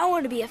up, I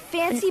want to be a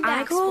fancy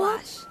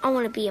backsplash. I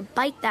want to be a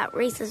bike that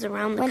races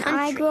around the country.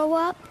 When I grow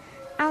up,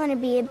 I want to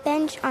be a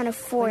bench on a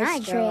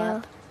forest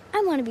trail.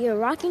 I want to be a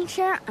rocking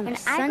chair on a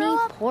sunny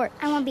porch.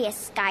 I want to be a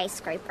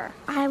skyscraper.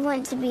 I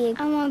want to be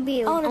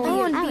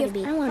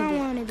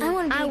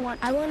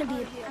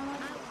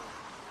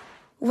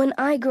When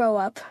I grow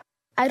up,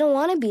 I don't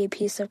want to be a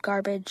piece of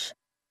garbage.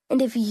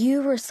 And if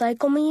you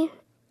recycle me,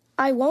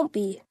 I won't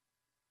be.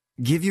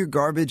 Give your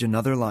garbage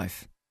another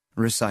life.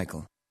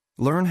 Recycle.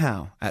 Learn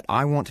how at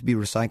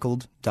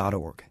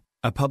iwanttoberecycled.org.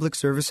 A public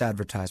service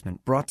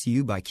advertisement brought to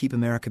you by Keep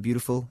America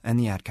Beautiful and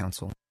the Ad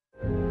Council.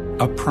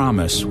 A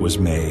promise was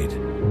made.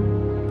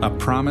 A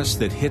promise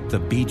that hit the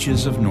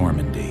beaches of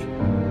Normandy.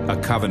 A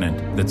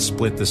covenant that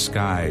split the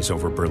skies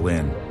over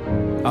Berlin.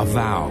 A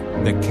vow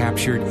that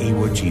captured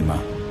Iwo Jima.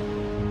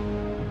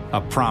 A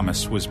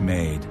promise was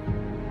made.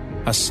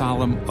 A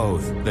solemn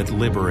oath that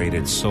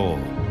liberated Seoul.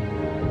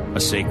 A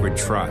sacred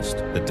trust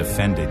that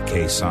defended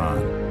Khe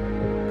Sanh.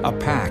 A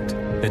pact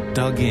that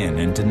dug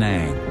in Da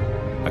Nang.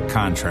 A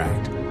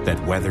contract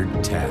that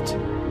weathered Tet.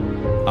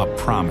 A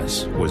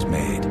promise was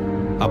made.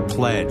 A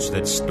pledge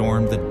that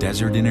stormed the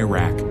desert in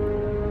Iraq.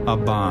 A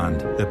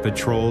bond that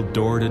patrolled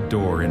door to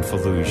door in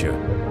Fallujah.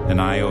 An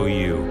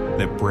IOU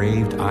that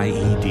braved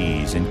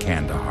IEDs in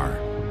Kandahar.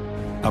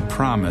 A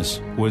promise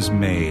was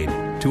made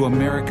to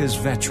America's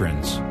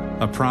veterans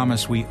a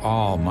promise we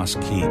all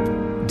must keep.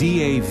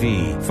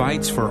 DAV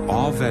fights for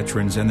all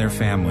veterans and their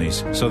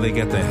families so they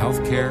get the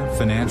health care,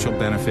 financial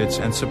benefits,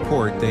 and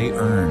support they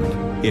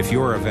earned. If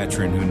you're a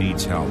veteran who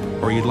needs help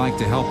or you'd like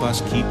to help us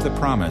keep the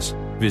promise,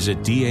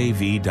 visit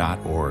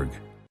DAV.org.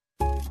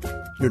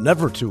 You're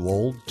never too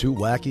old, too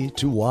wacky,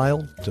 too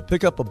wild to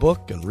pick up a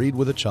book and read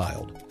with a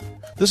child.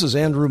 This is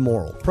Andrew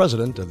Morrill,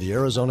 president of the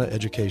Arizona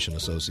Education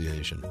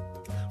Association.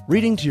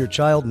 Reading to your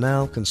child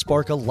now can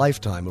spark a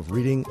lifetime of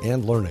reading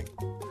and learning.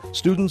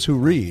 Students who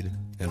read,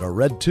 and are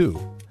read to,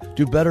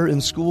 do better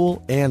in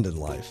school and in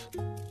life.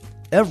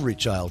 Every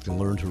child can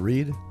learn to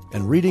read,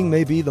 and reading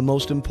may be the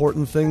most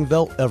important thing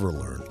they'll ever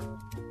learn.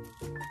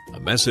 A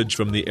message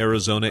from the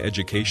Arizona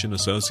Education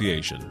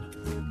Association.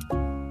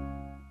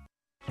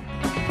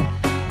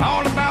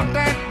 All about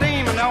that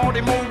demon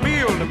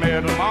automobile, the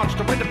metal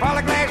monster with the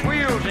polyglass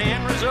wheels, the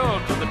end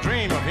result of the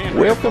dream of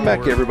Henry Welcome back,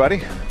 Ford.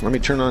 everybody. Let me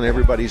turn on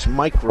everybody's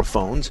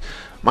microphones.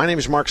 My name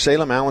is Mark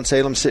Salem, Alan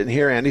Salem sitting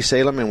here, Andy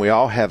Salem, and we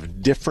all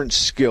have different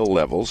skill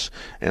levels,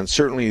 and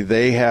certainly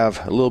they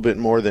have a little bit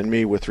more than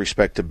me with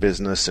respect to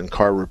business and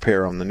car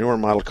repair on the newer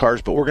model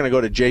cars, but we're going to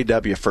go to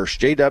JW first.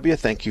 JW,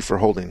 thank you for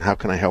holding. How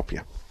can I help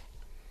you?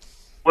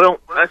 Well,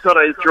 I thought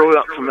I'd throw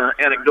out some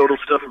anecdotal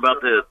stuff about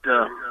the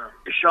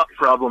shop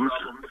problems.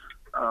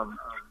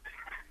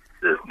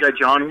 The guy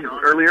John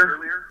earlier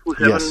was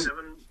having. Yes.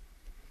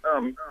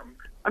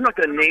 I'm not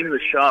going to name the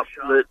shop,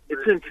 but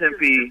it's in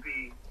Tempe.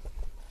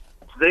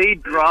 They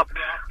dropped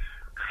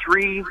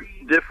 3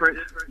 different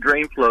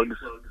drain plugs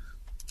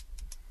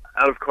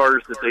out of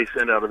cars that they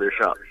sent out of their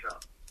shop.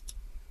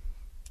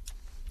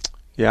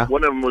 Yeah.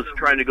 One of them was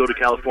trying to go to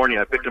California.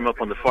 I picked him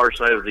up on the far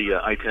side of the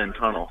I-10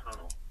 tunnel.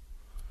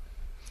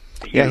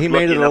 He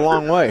made it a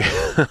long way.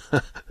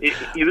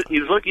 He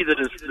was lucky that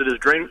his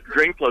drain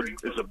plug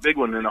is a big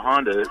one in a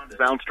Honda. It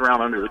bounced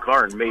around under the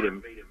car and made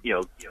him,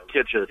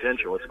 catch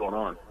attention. What's going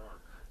on?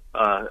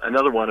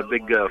 Another one, a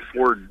big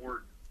Ford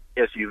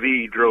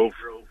SUV, drove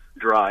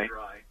dry,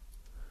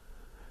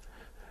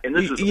 and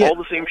this is all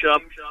the same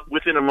shop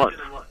within a month.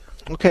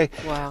 Okay.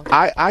 Wow.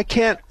 I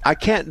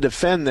can't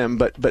defend them,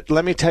 but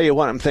let me tell you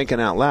what I'm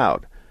thinking out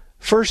loud.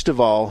 First of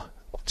all,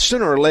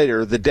 sooner or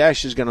later, the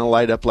dash is going to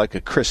light up like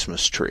a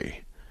Christmas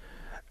tree.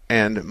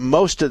 And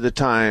most of the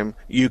time,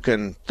 you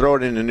can throw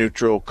it into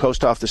neutral,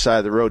 coast off the side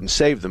of the road, and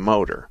save the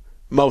motor.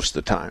 Most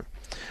of the time.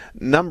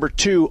 Number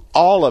 2,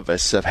 all of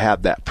us have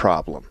had that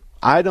problem.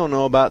 I don't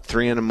know about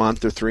 3 in a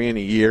month or 3 in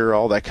a year,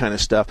 all that kind of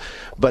stuff.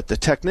 But the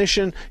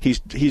technician, he's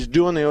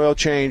doing the oil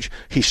change.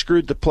 He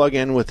screwed the plug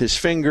in with his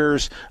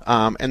fingers,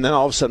 and then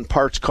all of a sudden,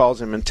 Parts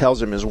calls him and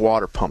tells him his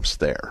water pump's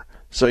there.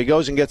 So he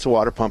goes and gets a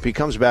water pump. He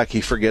comes back. He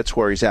forgets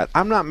where he's at.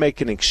 I'm not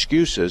making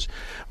excuses,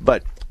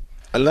 but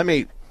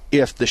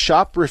if the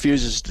shop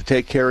refuses to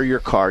take care of your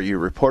car, you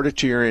report it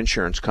to your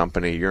insurance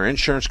company. Your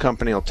insurance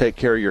company will take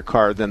care of your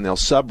car. Then they'll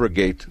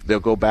subrogate. They'll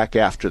go back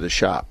after the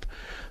shop.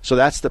 So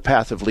that's the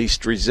path of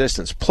least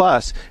resistance.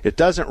 Plus, it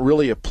doesn't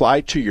really apply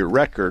to your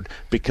record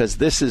because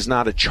this is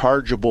not a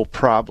chargeable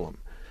problem.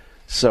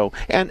 So,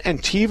 and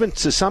even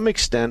to some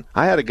extent,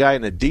 I had a guy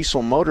in a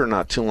diesel motor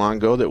not too long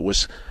ago that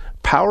was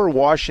power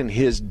washing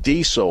his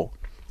diesel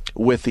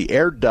with the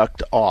air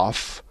duct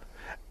off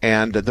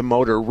and the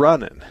motor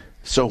running.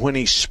 So when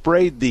he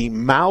sprayed the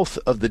mouth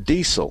of the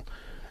diesel,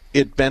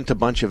 it bent a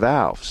bunch of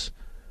valves.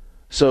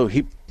 So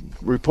he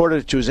reported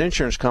it to his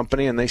insurance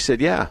company, and they said,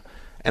 yeah.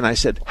 And I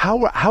said,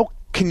 how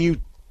can you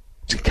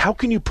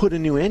put a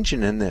new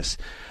engine in this?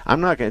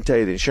 I'm not going to tell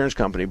you the insurance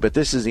company, but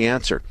this is the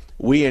answer.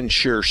 We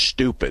insure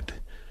stupid.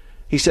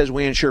 He says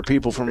we insure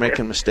people for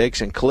making mistakes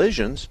and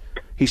collisions.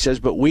 He says,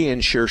 but we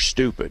insure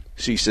stupid.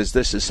 So he says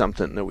this is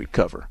something that we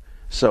cover.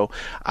 So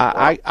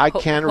I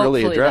can't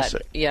really address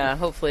it. Yeah,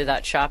 hopefully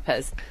that shop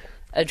has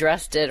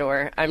addressed it,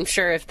 or I'm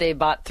sure if they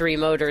bought 3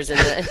 motors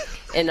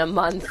in a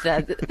month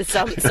that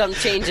some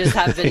changes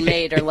have been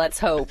made, or let's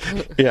hope.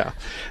 Yeah,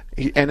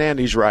 and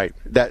Andy's right.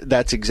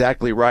 That's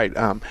exactly right.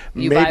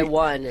 You buy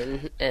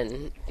one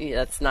and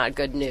that's not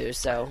good news.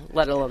 So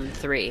let alone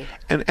 3.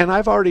 And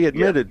I've already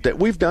admitted that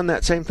we've done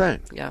that same thing.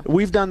 Yeah,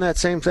 we've done that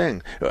same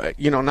thing.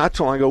 Not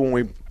too long ago when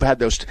we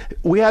had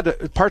we had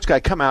a parts guy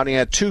come out and he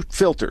had 2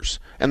 filters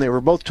and they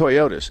were both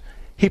Toyotas.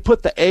 He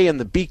put the A in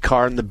the B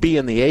car and the B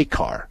in the A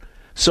car.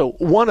 So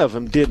one of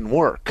them didn't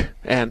work,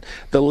 and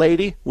the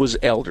lady was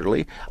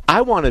elderly.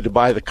 I wanted to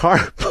buy the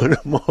car, put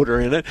a motor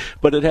in it,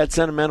 but it had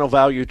sentimental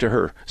value to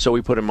her, so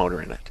we put a motor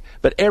in it.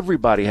 But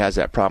everybody has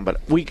that problem,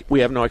 but we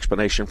have no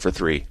explanation for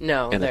 3 in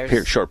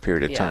a short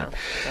period of time.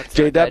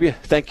 JW,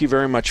 thank you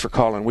very much for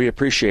calling. We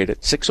appreciate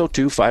it.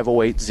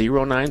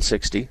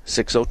 602-508-0960,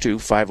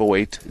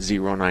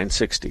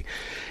 602-508-0960.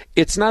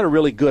 it's not a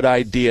really good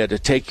idea to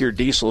take your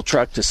diesel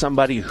truck to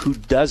somebody who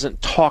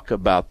doesn't talk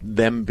about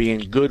them being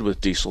good with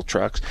diesel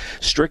trucks.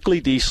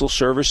 Strictly Diesel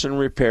Service and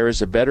Repair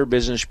is a Better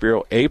Business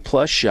Bureau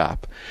A-plus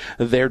shop.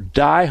 They're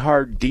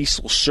die-hard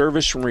diesel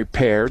service and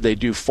repair. They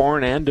do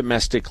foreign and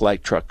domestic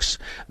light trucks.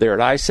 They're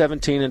at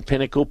I-17 and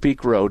Pinnacle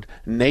Peak Road.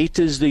 Nate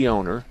is the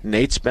owner.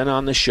 Nate's been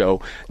on the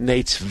show.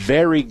 Nate's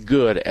very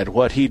good at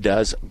what he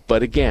does,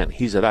 but again,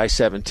 he's at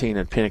I-17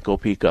 and Pinnacle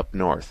Peak up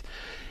north.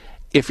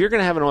 If you're going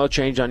to have an oil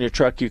change on your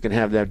truck, you can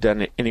have that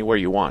done anywhere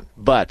you want.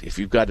 But if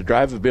you've got a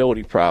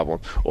drivability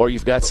problem, or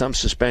you've got some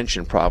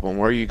suspension problem,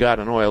 or you got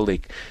an oil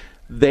leak,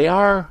 they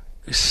are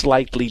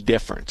slightly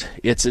different.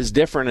 It's as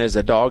different as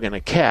a dog and a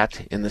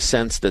cat in the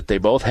sense that they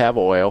both have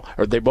oil,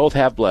 or they both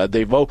have blood,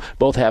 they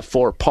both have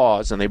 4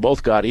 paws, and they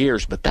both got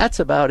ears, but that's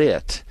about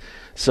it.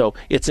 So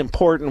it's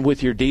important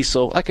with your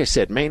diesel. Like I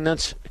said,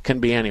 maintenance can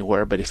be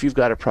anywhere, but if you've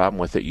got a problem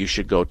with it, you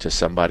should go to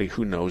somebody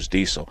who knows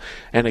diesel.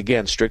 And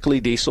again, Strictly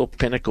Diesel,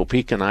 Pinnacle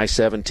Peak and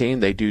I-17,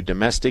 they do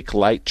domestic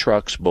light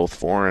trucks, both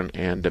foreign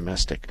and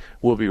domestic.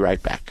 We'll be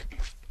right back.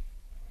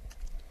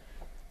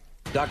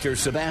 Dr.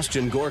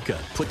 Sebastian Gorka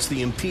puts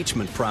the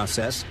impeachment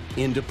process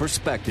into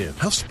perspective.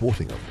 How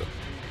sporting of them.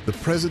 The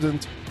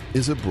president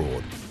is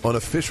abroad on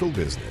official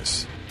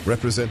business,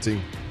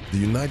 representing the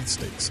United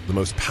States, the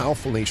most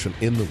powerful nation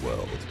in the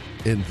world,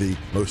 in the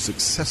most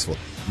successful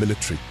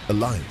military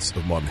alliance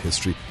of modern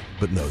history.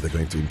 But no, they're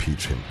going to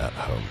impeach him at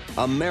home.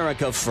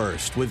 America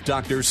First with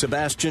Dr.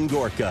 Sebastian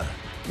Gorka.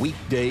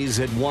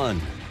 Weekdays at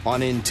 1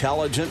 on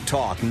Intelligent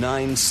Talk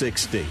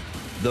 960.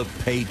 The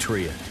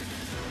Patriot.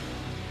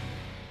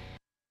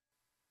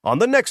 On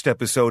the next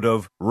episode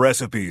of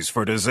Recipes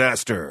for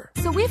Disaster.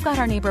 So we've got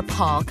our neighbor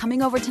Paul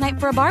coming over tonight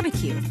for a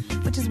barbecue,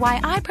 which is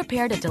why I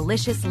prepared a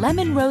delicious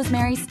lemon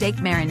rosemary steak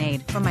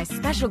marinade from my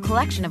special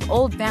collection of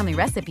old family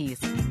recipes.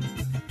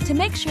 To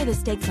make sure the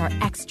steaks are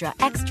extra,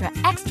 extra,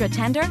 extra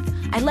tender,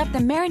 I left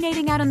them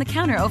marinating out on the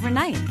counter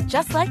overnight,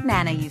 just like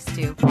Nana used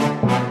to.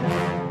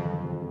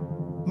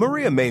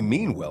 Maria may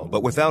mean well,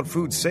 but without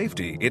food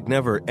safety, it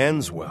never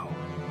ends well.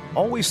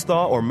 Always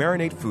thaw or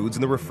marinate foods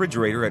in the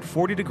refrigerator at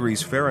 40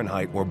 degrees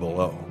Fahrenheit or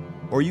below,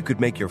 or you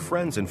could make your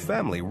friends and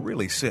family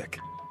really sick.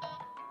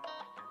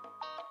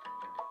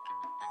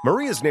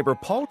 Maria's neighbor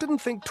Paul didn't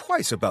think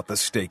twice about the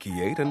steak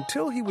he ate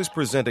until he was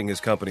presenting his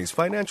company's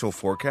financial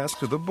forecast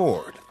to the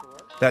board.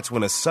 That's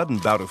when a sudden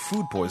bout of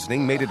food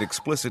poisoning made it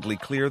explicitly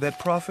clear that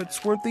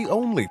profits weren't the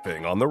only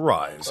thing on the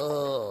rise.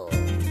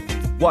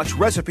 Watch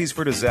Recipes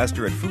for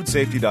Disaster at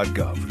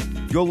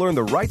foodsafety.gov. You'll learn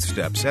the right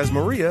steps as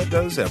Maria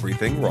does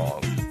everything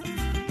wrong.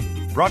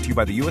 Brought to you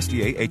by the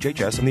USDA,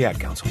 HHS, and the Ad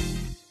Council.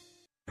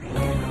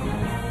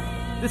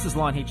 This is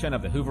Lon Hr2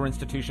 of the Hoover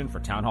Institution for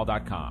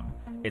Townhall.com.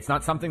 It's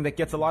not something that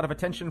gets a lot of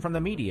attention from the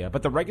media,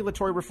 but the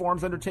regulatory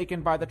reforms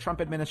undertaken by the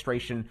Trump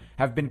administration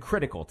have been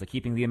critical to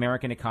keeping the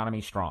American economy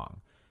strong.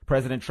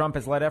 President Trump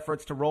has led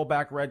efforts to roll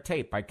back red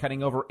tape by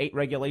cutting over 8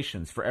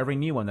 regulations for every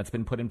new one that's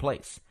been put in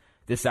place.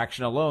 This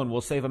action alone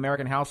will save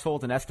American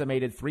households an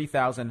estimated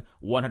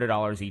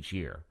 $3,100 each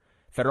year.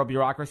 Federal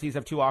bureaucracies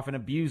have too often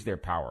abused their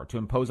power to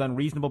impose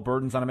unreasonable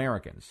burdens on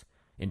Americans.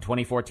 In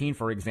 2014,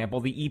 for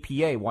example, the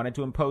EPA wanted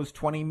to impose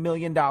 $20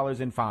 million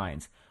in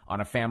fines on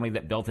a family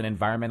that built an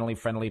environmentally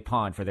friendly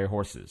pond for their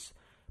horses.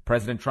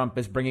 President Trump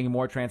is bringing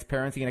more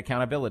transparency and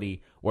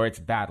accountability where it's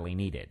badly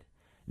needed.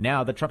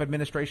 Now, the Trump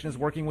administration is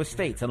working with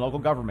states and local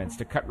governments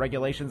to cut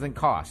regulations and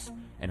costs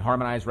and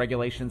harmonize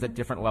regulations at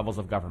different levels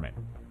of government.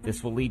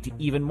 This will lead to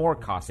even more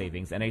cost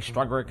savings and a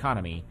stronger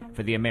economy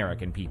for the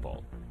American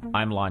people.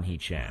 I'm Lon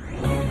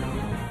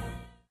Hr2.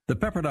 The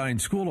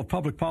Pepperdine School of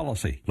Public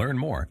Policy. Learn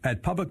more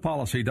at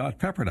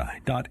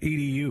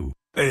publicpolicy.pepperdine.edu.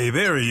 Hey,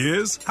 there he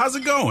is. How's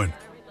it going?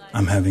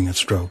 I'm having a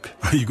stroke.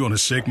 Are you going to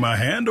shake my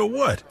hand or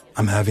what?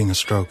 I'm having a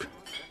stroke.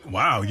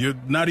 Wow, you're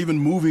not even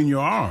moving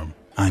your arm.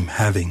 I'm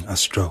having a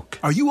stroke.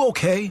 Are you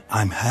okay?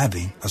 I'm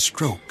having a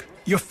stroke.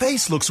 Your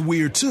face looks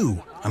weird,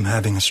 too. I'm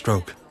having a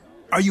stroke.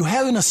 Are you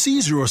having a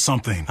seizure or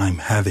something? I'm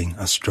having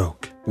a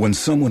stroke. When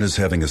someone is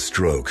having a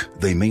stroke,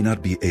 they may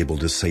not be able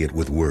to say it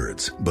with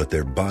words, but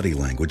their body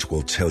language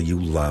will tell you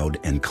loud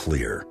and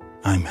clear.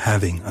 I'm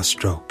having a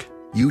stroke.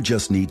 You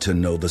just need to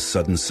know the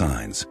sudden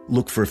signs.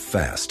 Look for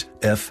FAST,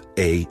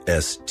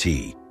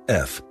 F-A-S-T.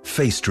 F,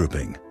 face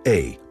drooping.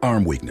 A,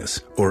 arm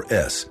weakness. Or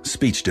S,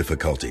 speech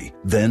difficulty.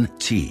 Then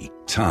T,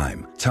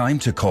 time. Time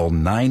to call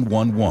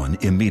 911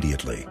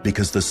 immediately,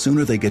 because the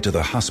sooner they get to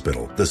the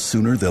hospital, the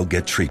sooner they'll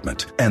get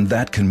treatment. And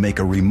that can make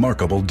a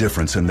remarkable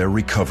difference in their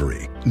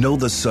recovery. Know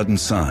the sudden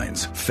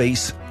signs.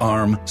 Face,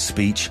 arm,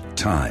 speech,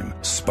 time.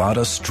 Spot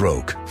a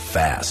stroke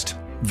fast.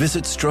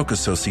 Visit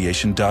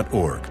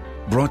strokeassociation.org.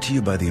 Brought to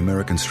you by the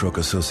American Stroke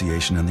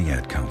Association and the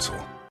Ad Council.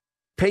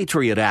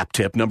 Patriot app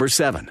tip number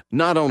 7.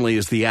 Not only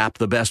is the app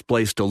the best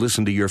place to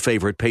listen to your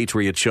favorite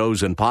Patriot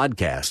shows and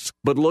podcasts,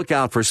 but look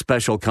out for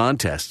special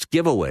contests,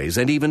 giveaways,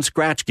 and even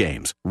scratch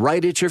games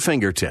right at your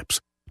fingertips.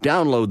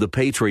 Download the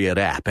Patriot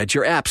app at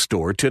your app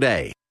store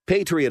today.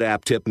 Patriot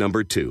app tip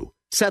number 2.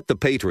 Set the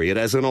Patriot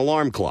as an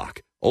alarm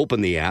clock.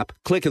 Open the app,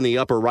 click in the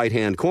upper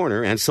right-hand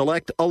corner, and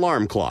select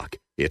Alarm Clock.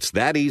 It's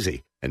that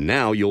easy, and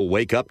now you'll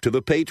wake up to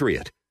the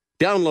Patriot.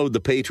 Download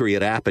the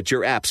Patriot app at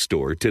your app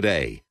store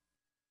today.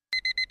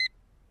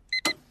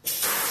 I'll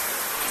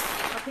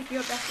pick you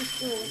up after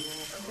school.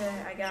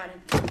 Okay, I got it.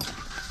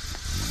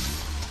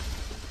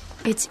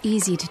 It's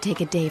easy to take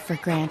a day for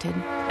granted.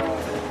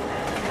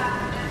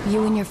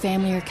 You and your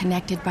family are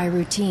connected by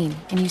routine,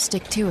 and you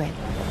stick to it.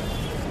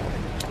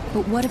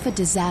 But what if a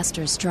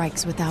disaster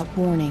strikes without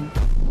warning?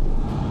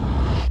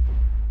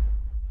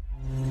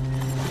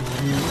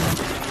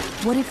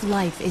 What if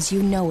life as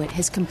you know it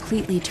has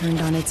completely turned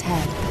on its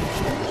head?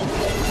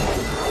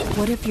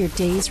 What if your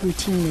day's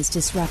routine is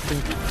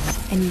disrupted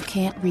and you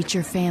can't reach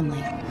your family?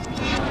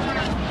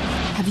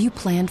 Have you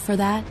planned for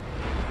that?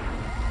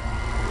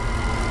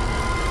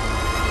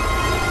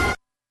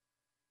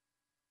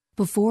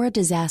 Before a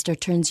disaster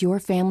turns your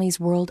family's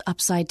world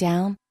upside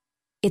down,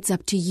 it's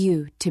up to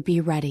you to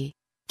be ready.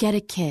 Get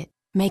a kit,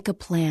 make a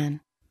plan,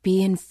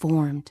 be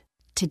informed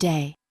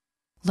today.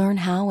 Learn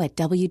how at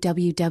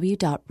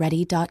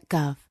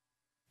www.ready.gov.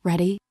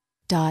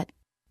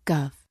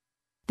 Ready.gov.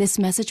 This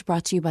message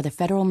brought to you by the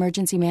Federal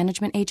Emergency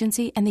Management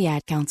Agency and the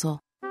Ad Council.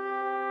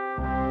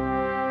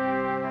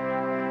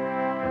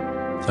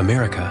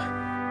 America.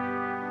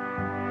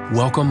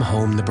 Welcome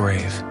home the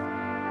brave.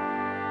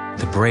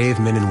 The brave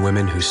men and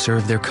women who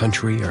serve their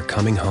country are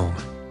coming home.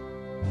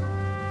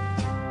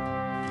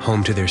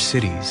 Home to their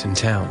cities and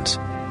towns.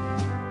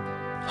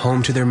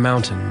 Home to their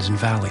mountains and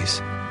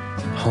valleys.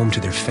 Home to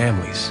their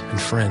families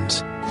and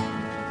friends.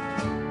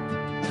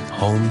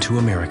 Home to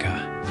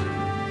America.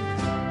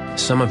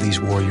 Some of these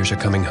warriors are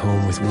coming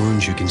home with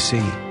wounds you can see,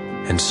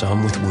 and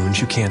some with wounds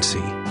you can't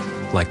see,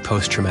 like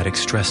post-traumatic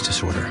stress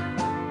disorder.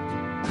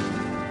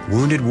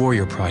 Wounded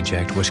Warrior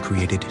Project was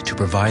created to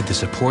provide the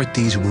support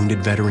these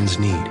wounded veterans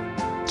need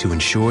to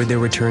ensure their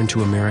return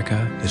to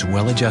America is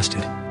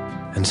well-adjusted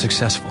and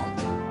successful.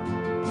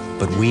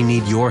 But we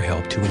need your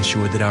help to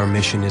ensure that our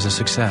mission is a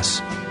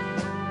success.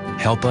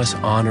 Help us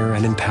honor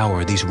and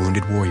empower these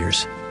wounded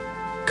warriors.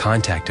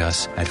 Contact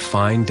us at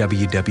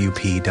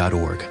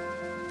findwwp.org.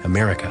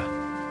 America,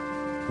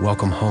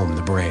 welcome home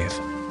the brave.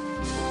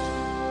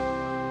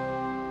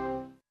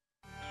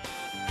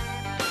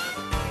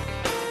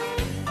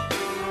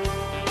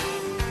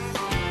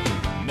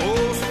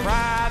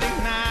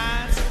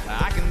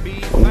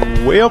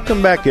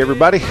 Welcome back,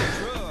 everybody.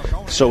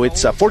 So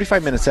it's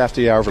 45 minutes after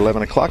the hour of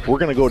 11 o'clock. We're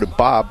going to go to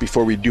Bob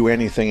before we do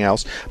anything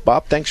else.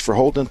 Bob, thanks for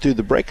holding through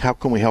the break. How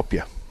can we help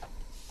you?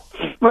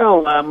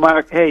 Well,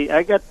 Mark, hey,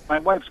 my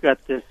wife's got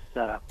this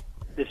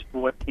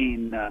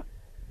 14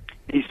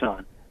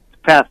 Nissan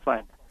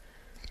Pathfinder,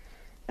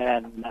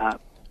 and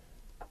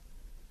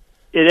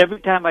every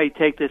time I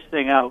take this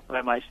thing out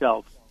by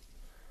myself,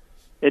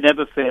 it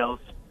never fails.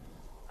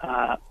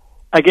 I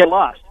get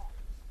lost,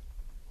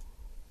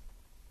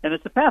 and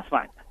it's a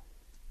Pathfinder.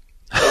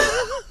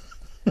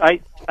 So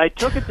I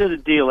took it to the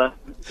dealer.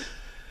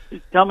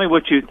 Tell me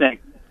what you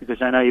think,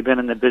 because I know you've been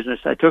in the business.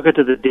 I took it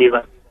to the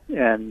dealer,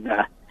 and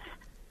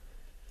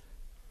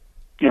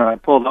I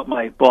pulled up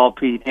my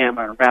ball-peen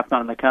hammer and rapped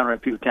on the counter a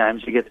few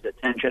times to get his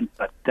attention,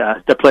 but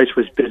the place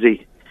was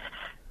busy.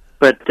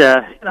 But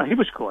he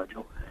was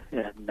cordial,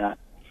 and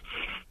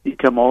he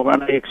come over,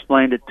 and I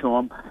explained it to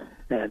him,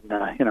 and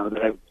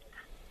that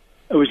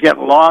I was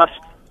getting lost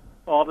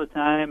all the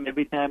time.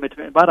 Every time,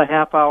 about a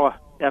half hour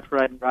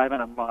after I'm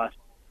driving, I'm lost.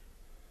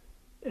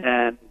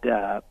 And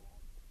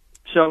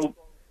so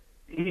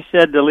he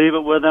said to leave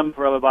it with him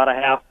for about a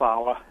half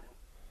hour.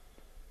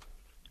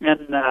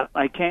 And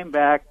I came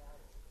back,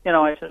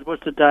 I said,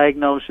 what's the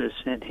diagnosis?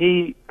 And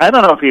I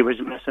don't know if he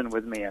was messing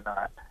with me or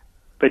not,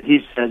 but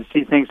he says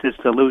he thinks it's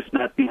the loose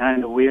nut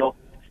behind the wheel.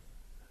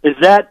 Is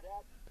that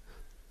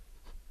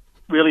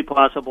really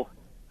possible?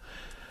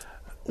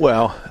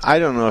 Well, I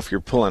don't know if you're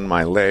pulling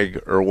my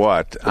leg or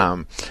what.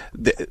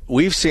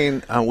 We've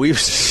seen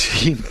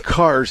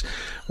cars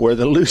where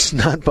the loose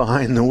nut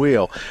behind the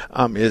wheel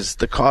is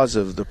the cause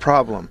of the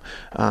problem.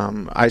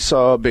 I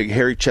saw a big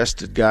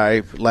hairy-chested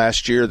guy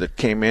last year that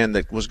came in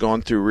that was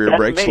going through rear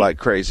brakes like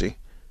crazy.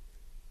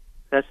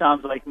 That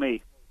sounds like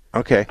me.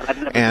 Okay,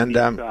 and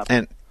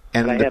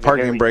the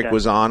parking brake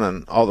was on,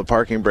 and all the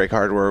parking brake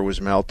hardware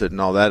was melted, and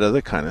all that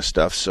other kind of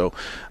stuff. So,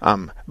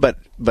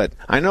 but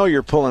I know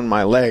you're pulling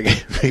my leg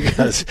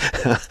because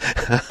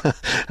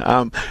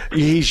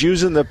he's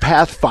using the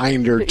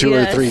Pathfinder two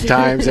or three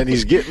times, and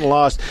he's getting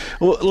lost.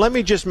 Well, let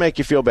me just make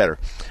you feel better.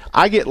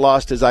 I get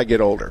lost as I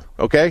get older,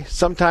 okay?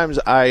 Sometimes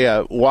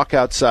I walk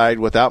outside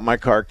without my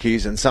car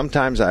keys, and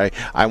sometimes I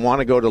want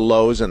to go to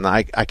Lowe's, and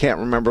I can't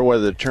remember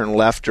whether to turn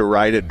left or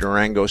right at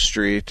Durango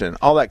Street and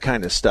all that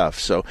kind of stuff.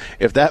 So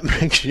if that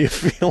makes you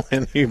feel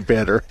any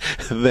better,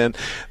 then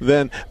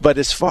but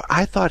as far,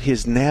 I thought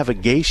his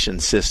navigation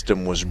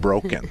system was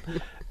broken.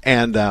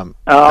 And I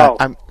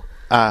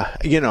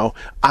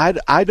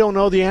don't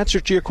know the answer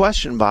to your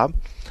question, Bob.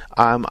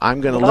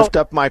 I'm going to lift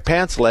up my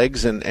pants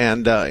legs and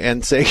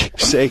say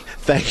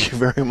thank you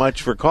very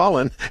much for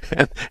calling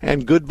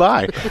and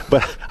goodbye.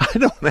 But I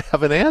don't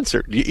have an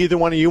answer. Do either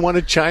one of you want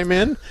to chime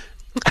in?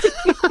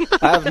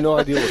 I have no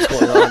idea what's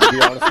going on, to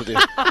be honest with you.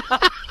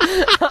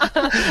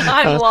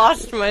 I'm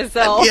lost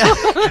myself.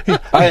 Yeah.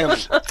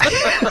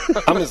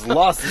 I'm as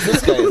lost as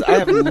this guy is. I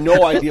have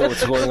no idea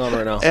what's going on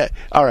right now.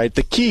 All right,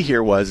 the key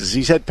here is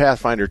he's had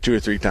Pathfinder 2 or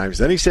 3 times.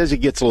 Then he says he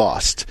gets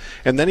lost.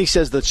 And then he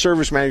says the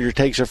service manager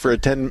takes her for a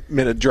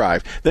 10-minute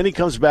drive. Then he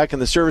comes back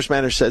and the service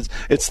manager says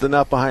it's the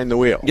nut behind the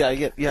wheel. Yeah, I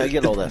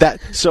get all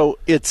that. So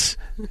it's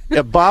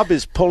Bob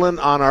is pulling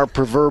on our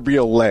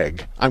proverbial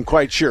leg, I'm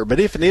quite sure. But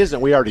if it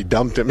isn't, we already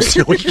dumped him,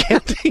 so he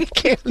can't.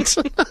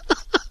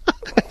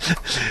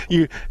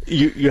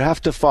 You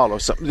have to follow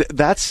something.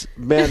 That's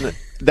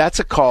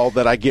a call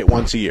that I get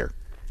once a year.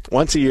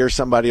 Once a year,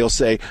 somebody will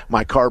say,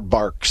 my car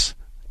barks.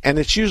 And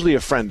it's usually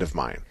a friend of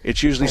mine.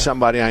 It's usually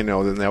somebody I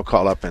know. Then they'll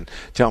call up and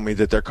tell me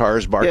that their car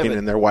is barking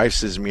and their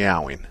wife's is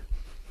meowing.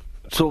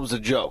 So it was a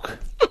joke.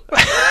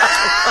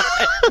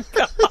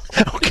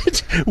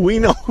 We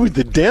know who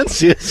the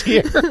dense is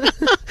here.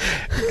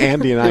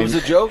 Andy and I. It was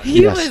a joke?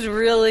 He was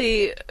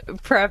really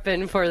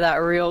prepping for that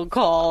real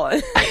call.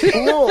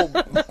 No.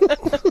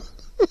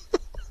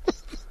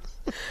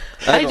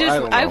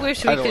 I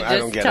wish we could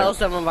just tell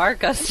some of our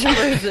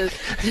customers that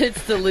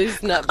it's the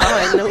loose nut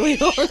behind the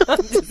wheel.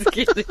 I'm just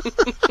kidding.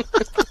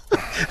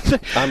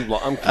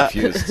 I'm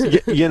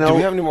confused. You know, do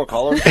we have any more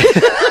callers?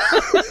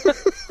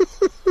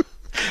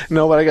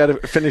 No, but I got to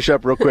finish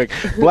up real quick.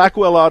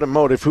 Blackwell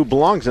Automotive, who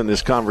belongs in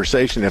this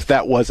conversation if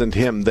that wasn't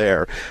him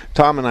there.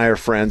 Tom and I are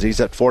friends.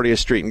 He's at 40th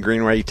Street and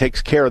Greenway. He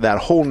takes care of that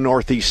whole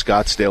northeast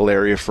Scottsdale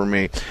area for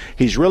me.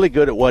 He's really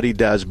good at what he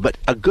does, but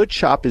a good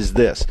shop is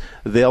this.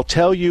 They'll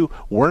tell you,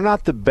 we're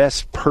not the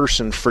best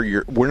person of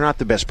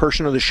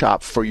the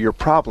shop for your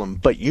problem,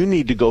 but you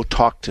need to go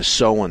talk to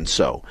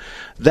so-and-so.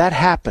 That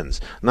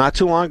happens. Not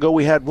too long ago,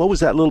 we had, what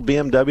was that little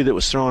BMW that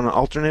was throwing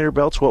alternator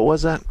belts? What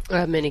was that?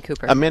 A Mini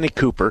Cooper. A Mini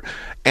Cooper.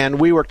 And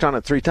we worked on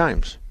it 3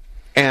 times.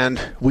 And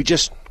we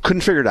just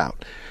couldn't figure it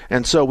out.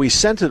 And so we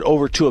sent it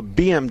over to a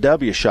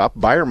BMW shop,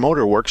 Buyer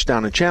Motor Works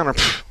down in Chandler.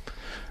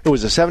 It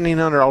was a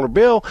 $1,700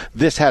 bill.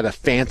 This had a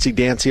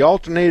fancy-dancy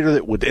alternator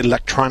that would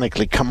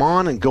electronically come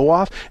on and go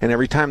off. And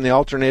every time the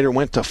alternator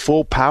went to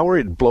full power,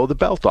 it'd blow the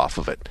belt off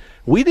of it.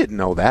 We didn't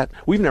know that.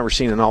 We've never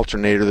seen an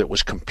alternator that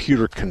was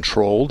computer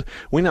controlled.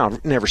 We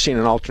never seen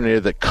an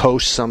alternator that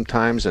coasts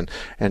sometimes and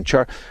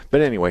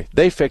But anyway,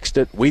 they fixed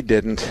it. We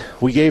didn't.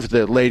 We gave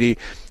the lady,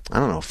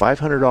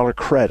 $500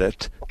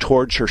 credit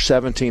towards her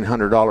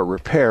 $1,700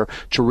 repair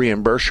to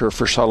reimburse her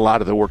for a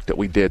lot of the work that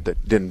we did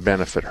that didn't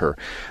benefit her.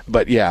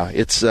 But yeah,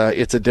 it's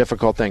a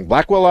difficult thing.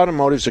 Blackwell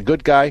Automotive's a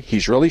good guy.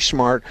 He's really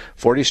smart.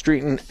 40th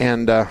Street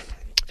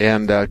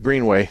and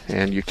Greenway,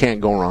 and you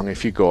can't go wrong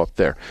if you go up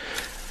there.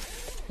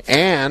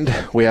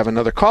 And we have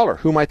another caller.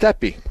 Who might that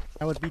be?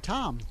 That would be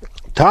Tom.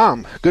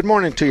 Tom, good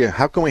morning to you.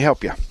 How can we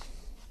help you?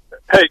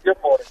 Hey, good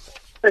morning.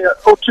 Hey,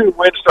 02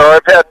 Windstar.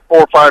 I've had 4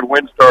 or 5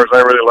 Windstars.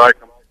 I really like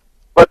them.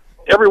 But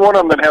every one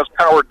of them that has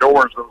power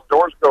doors, those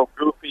doors go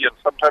goofy, and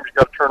sometimes you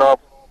got to turn off,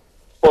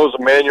 close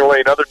them manually,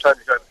 and other times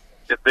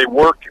they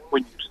work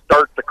when you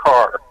start the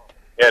car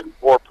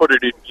or put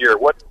it in gear.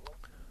 What's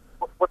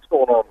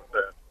going on with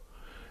that?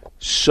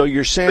 So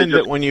you're saying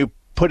that when you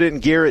put it in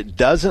gear, it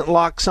doesn't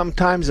lock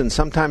sometimes, and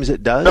sometimes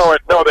it does?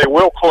 No, they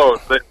will close.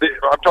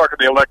 I'm talking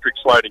the electric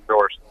sliding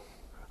doors.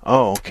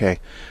 Oh, okay.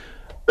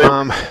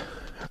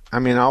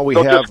 All we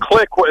they'll have... just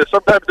click.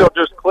 Sometimes they'll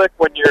just click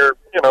when you're,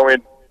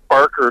 in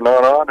park or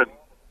not on, and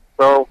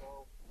so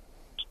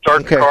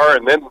start the car,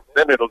 and then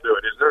it'll do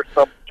it. Is there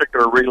some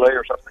particular relay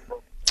or something?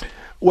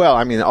 Well,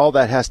 all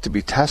that has to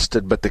be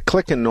tested, but the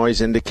clicking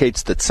noise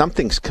indicates that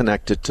something's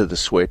connected to the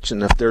switch,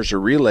 and if there's a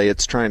relay,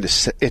 it's trying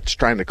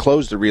to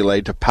close the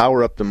relay to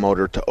power up the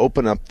motor to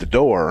open up the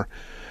door.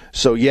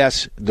 So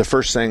yes, the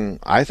first thing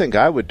I think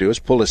I would do is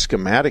pull a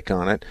schematic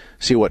on it,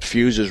 see what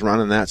fuse is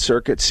running that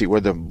circuit, see where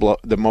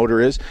the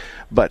motor is.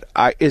 But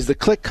is the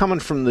click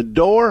coming from the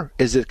door?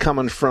 Is it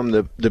coming from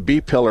the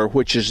B pillar,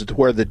 which is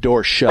where the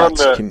door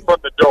shuts? From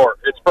the door.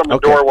 It's from the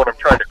door when I'm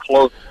trying to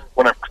close.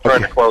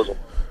 To close them.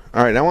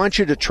 All right, I want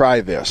you to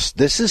try this.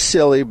 This is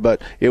silly, but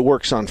it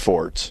works on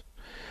Fords.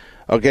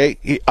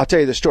 Okay, I'll tell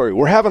you the story.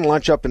 We're having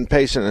lunch up in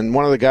Payson, and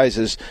one of the guys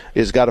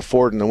is got a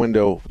Ford in the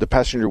window. The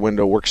passenger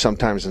window works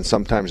sometimes and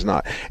sometimes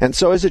not. And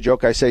so as a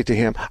joke, I say to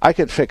him, I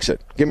can fix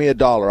it. Give me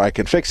 $1. I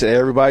can fix it.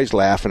 Everybody's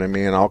laughing at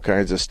me and all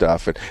kinds of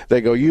stuff. And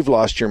they go, you've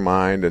lost your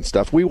mind and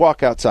stuff. We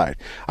walk outside.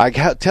 I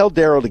tell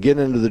Daryl to get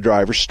into the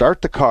driver,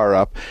 start the car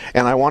up,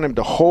 and I want him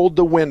to hold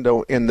the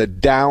window in the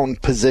down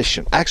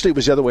position. Actually, it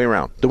was the other way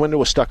around. The window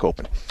was stuck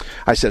open.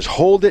 I says,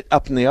 hold it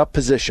up in the up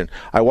position.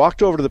 I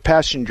walked over to the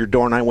passenger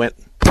door, and I went...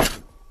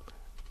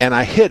 And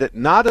I hit it,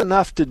 not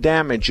enough to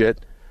damage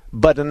it,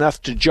 but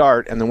enough to jar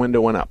it, and the window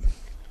went up.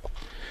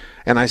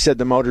 And I said,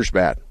 the motor's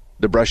bad.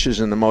 The brushes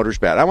and the motor's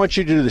bad. I want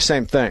you to do the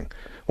same thing.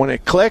 When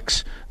it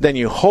clicks, then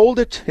you hold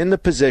it in the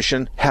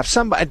position. Have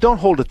somebody, don't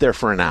hold it there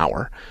for an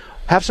hour.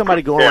 Have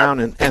somebody go around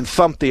and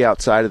thump the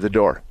outside of the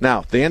door.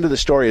 Now, the end of the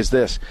story is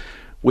this.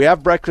 We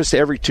have breakfast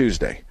every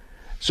Tuesday.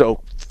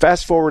 So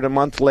fast forward a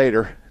month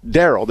later,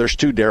 Daryl, there's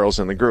 2 Daryls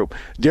in the group.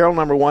 Daryl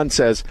number 1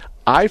 says,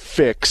 I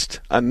fixed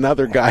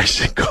another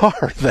guy's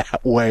car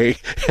that way,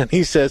 and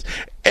he says,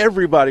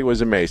 everybody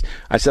was amazed.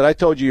 I said, I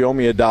told you owe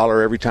me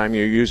 $1 every time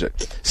you use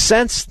it.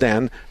 Since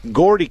then,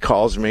 Gordy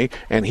calls me,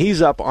 and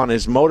he's up on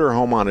his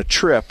motorhome on a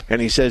trip,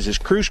 and he says his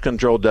cruise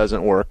control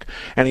doesn't work,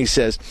 and he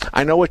says,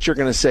 I know what you're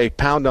going to say,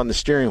 pound on the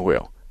steering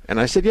wheel. And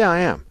I said, yeah, I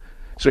am.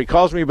 So he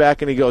calls me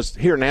back, and he goes,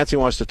 here, Nancy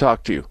wants to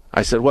talk to you.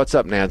 I said, what's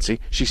up, Nancy?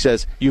 She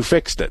says, you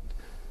fixed it.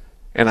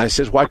 And I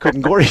says, why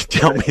couldn't Gordy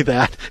tell me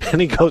that?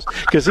 And he goes,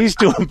 because he's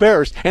too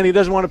embarrassed, and he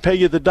doesn't want to pay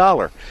you the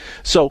 $1.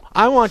 So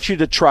I want you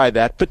to try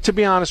that. But to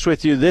be honest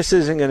with you, this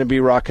isn't going to be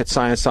rocket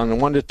science on the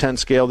 1 to 10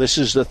 scale. This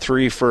is the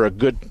 3 for a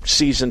good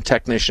seasoned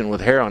technician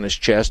with hair on his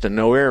chest and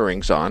no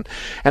earrings on.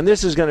 And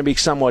this is going to be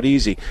somewhat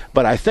easy.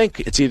 But I think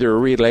it's either a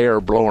relay or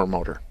a blower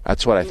motor.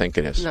 That's what I think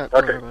it is.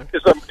 Okay.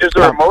 Is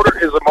there a motor?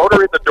 Is the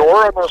motor in the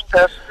door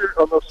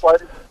on those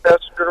sliding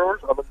passenger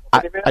doors?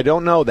 I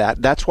don't know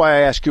that. That's why I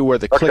asked you where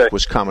the click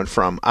was coming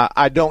from.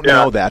 I don't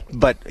know that,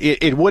 but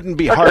it wouldn't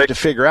be hard to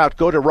figure out.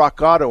 Go to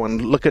Rock Auto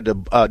and look at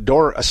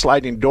a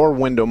sliding door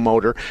window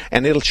motor,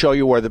 and it'll show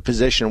you where the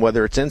position,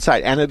 whether it's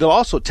inside, and it'll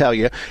also tell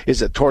you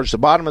is it towards the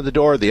bottom of the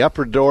door, the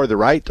upper door, the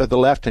right or the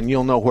left, and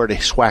you'll know where to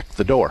swack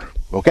the door.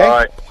 Okay. All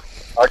right.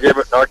 I'll give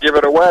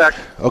it a whack.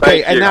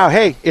 Okay. And now,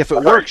 hey, if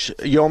it works,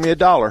 you owe me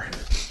 $1.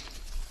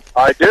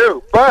 I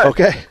do, but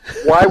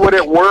why would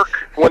it work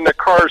when the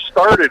car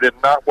started and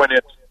not when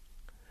it's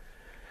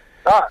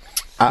not?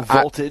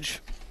 Voltage.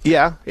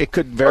 Yeah, it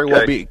could very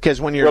well be,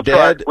 because when you're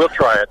dead... We'll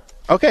try it.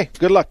 Okay,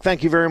 good luck.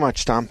 Thank you very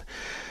much, Tom.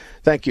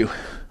 Thank you.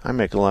 I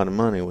make a lot of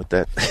money with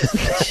that.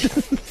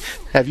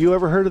 Have you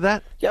ever heard of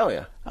that? Oh,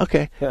 yeah.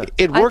 Okay. Yeah.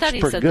 It works I thought he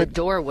pretty said good. the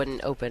door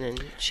wouldn't open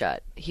and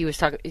shut. He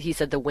said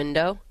the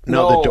window?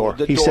 No, the door.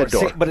 He said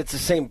door. But it's the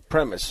same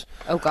premise.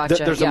 Oh, gotcha.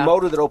 There's a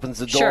motor that opens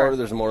the door. Sure.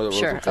 There's a motor that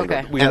opens the door.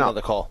 Okay. We have another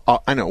call.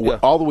 I know.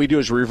 All that we do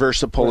is reverse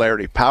the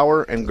polarity.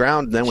 Power and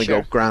ground, then we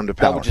go ground to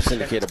power. That would just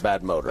indicate a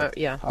bad motor.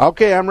 Yeah.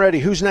 Okay, I'm ready.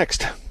 Who's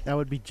next? That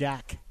would be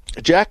Jack.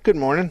 Jack, good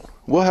morning.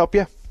 We'll help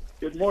you.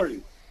 Good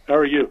morning. How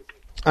are you?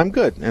 I'm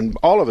good, and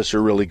all of us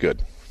are really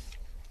good.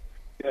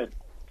 Good.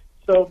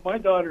 So my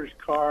daughter's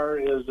car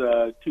is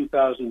a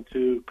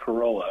 2002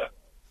 Corolla,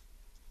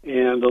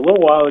 and a little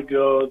while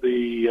ago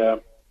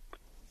the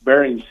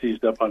bearing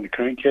seized up on the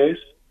crankcase.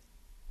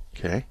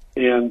 Okay.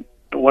 And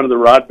one of the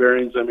rod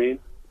bearings, I mean.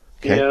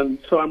 Okay. And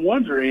so I'm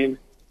wondering,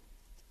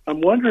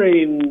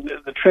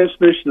 the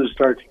transmission is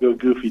starting to go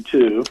goofy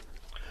too.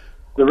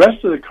 The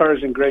rest of the car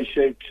is in great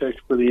shape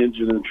except for the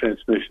engine and the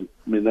transmission.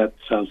 I mean, that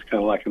sounds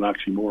kind of like an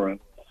oxymoron.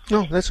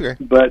 No, that's okay.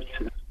 But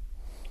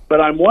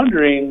I'm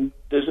wondering,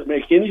 does it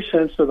make any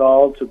sense at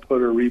all to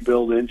put a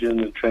rebuild engine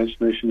and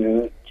transmission in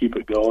it, keep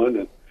it going?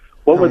 And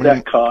what would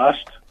that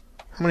cost?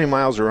 How many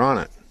miles are on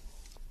it?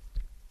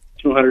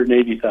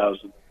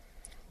 280,000.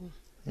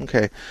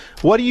 Okay.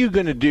 What are you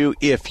going to do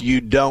if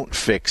you don't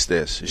fix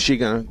this?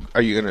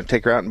 Are you going to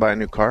take her out and buy a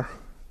new car?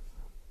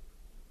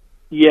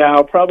 Yeah,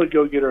 I'll probably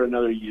go get her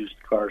another used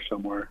car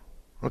somewhere.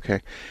 Okay.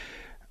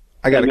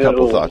 I got a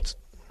couple thoughts.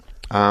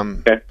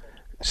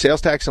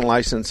 Sales tax and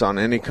license on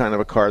any kind of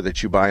a car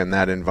that you buy in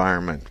that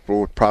environment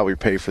will probably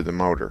pay for the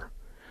motor.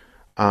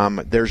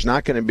 There's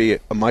not going to be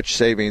much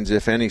savings,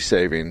 if any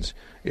savings,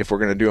 if we're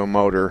going to do a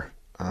motor.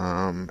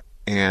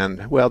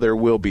 There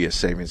will be a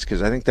savings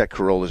because I think that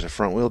Corolla is a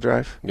front-wheel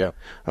drive. Yeah.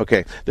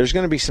 Okay. There's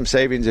going to be some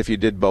savings if you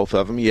did both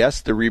of them.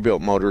 Yes, the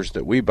rebuilt motors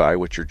that we buy,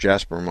 which are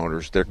Jasper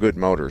motors, they're good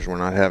motors. We're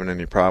not having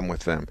any problem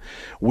with them.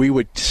 We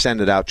would send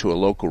it out to a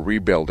local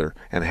rebuilder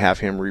and have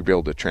him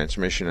rebuild the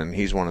transmission, and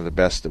he's one of the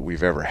best that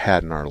we've ever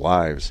had in our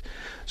lives.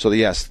 So,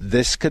 yes,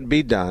 this could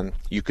be done.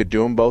 You could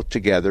do them both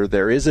together.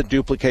 There is a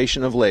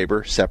duplication of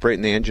labor,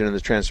 separating the engine and the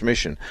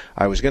transmission.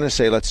 I was going to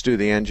say let's do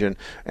the engine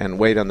and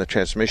wait on the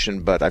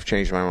transmission, but I've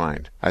changed my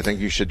mind. I think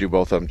you should do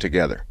both of them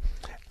together.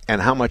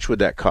 And how much would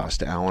that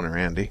cost, Alan or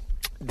Andy?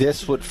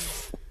 This would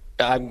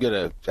I'm going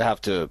to have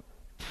to...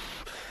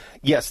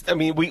 Yes, I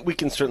mean, we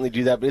can certainly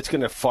do that, but it's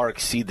going to far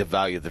exceed the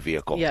value of the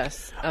vehicle.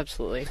 Yes,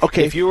 absolutely.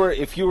 Okay. If you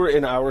were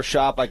in our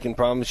shop, I can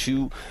promise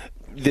you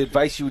the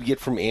advice you would get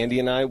from Andy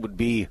and I would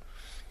be...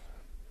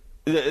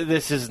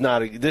 This is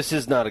not a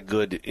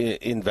good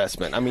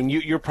investment. I mean,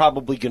 you're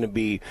probably going to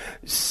be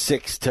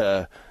 $6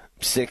 to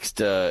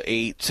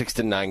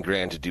 $9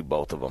 grand to do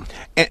both of them.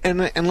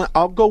 And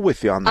I'll go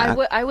with you on that.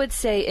 I would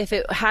say if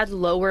it had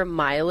lower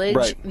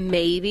mileage,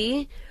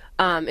 maybe.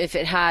 If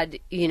it had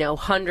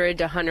 100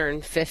 to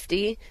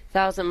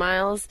 150,000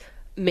 miles,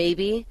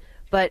 maybe.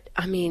 But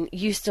I mean,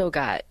 you still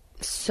got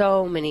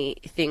so many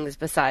things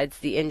besides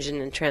the engine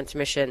and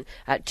transmission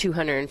at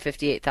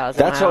 258,000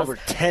 miles. That's over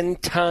 10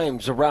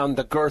 times around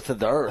the girth of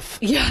the earth.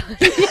 Yeah.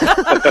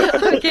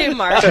 Okay,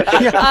 Mark.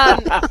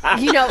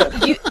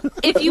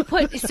 If you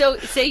put,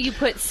 say you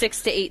put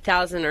 6,000 to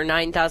 8,000 or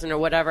 9,000 or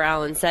whatever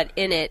Alan said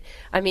in it.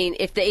 I mean,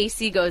 if the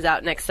AC goes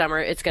out next summer,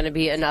 it's going to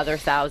be another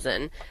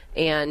 1,000.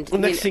 And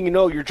well, next thing you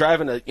know, you're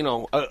driving a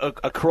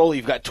Corolla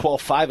you've got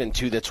 12.5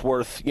 into that's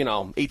worth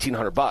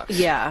 $1,800.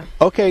 Yeah.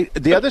 Okay.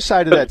 The other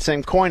side of that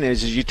same coin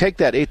is you take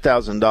that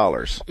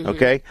 $8,000.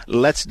 Okay.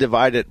 Let's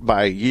divide it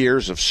by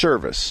years of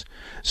service.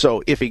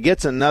 So if he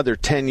gets another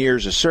 10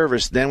 years of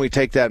service, then we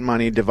take that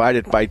money, divide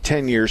it by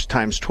 10 years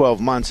times 12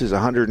 months is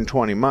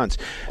 120 months.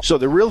 So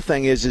the real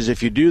thing is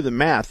if you do the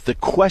math, the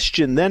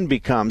question then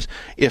becomes,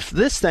 if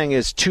this thing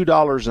is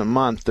 $2 a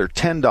month or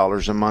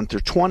 $10 a month or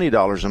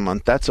 $20 a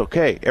month, that's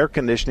okay. Air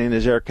conditioning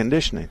is air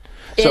conditioning.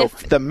 So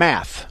the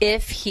math.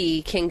 If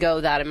he can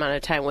go that amount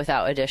of time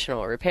without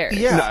additional repairs.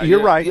 Yeah,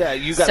 you're right. Yeah,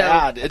 you got to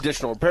add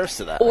additional repairs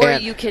to that. Or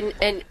you can,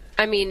 and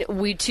I mean,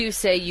 we too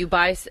say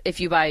if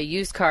you buy a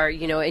used car,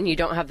 and you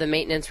don't have the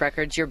maintenance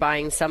records, you're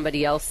buying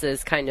somebody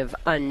else's kind of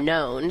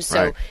unknown.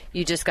 So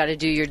you just got to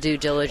do your due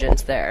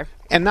diligence there.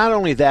 And not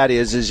only that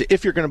is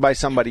if you're going to buy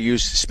somebody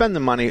used, spend the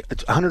money,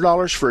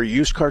 $100 for a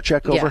used car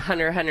check over? Yeah,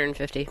 100,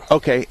 150.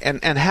 Okay,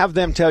 and have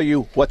them tell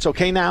you what's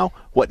okay now,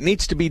 what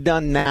needs to be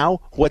done now,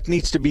 what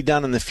needs to be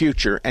done in the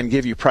future, and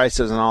give you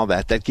prices and all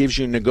that. That gives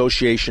you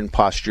negotiation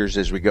postures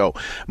as we go.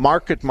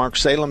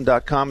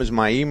 Mark@marksalem.com is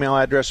my email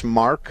address,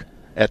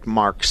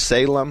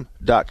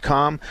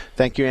 mark@marksalem.com.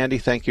 Thank you, Andy.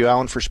 Thank you,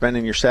 Alan, for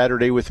spending your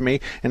Saturday with me.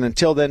 And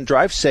until then,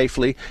 drive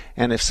safely.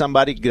 And if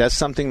somebody does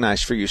something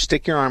nice for you,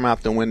 stick your arm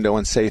out the window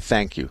and say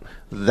thank you.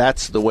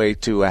 That's the way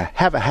to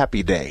have a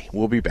happy day.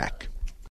 We'll be back.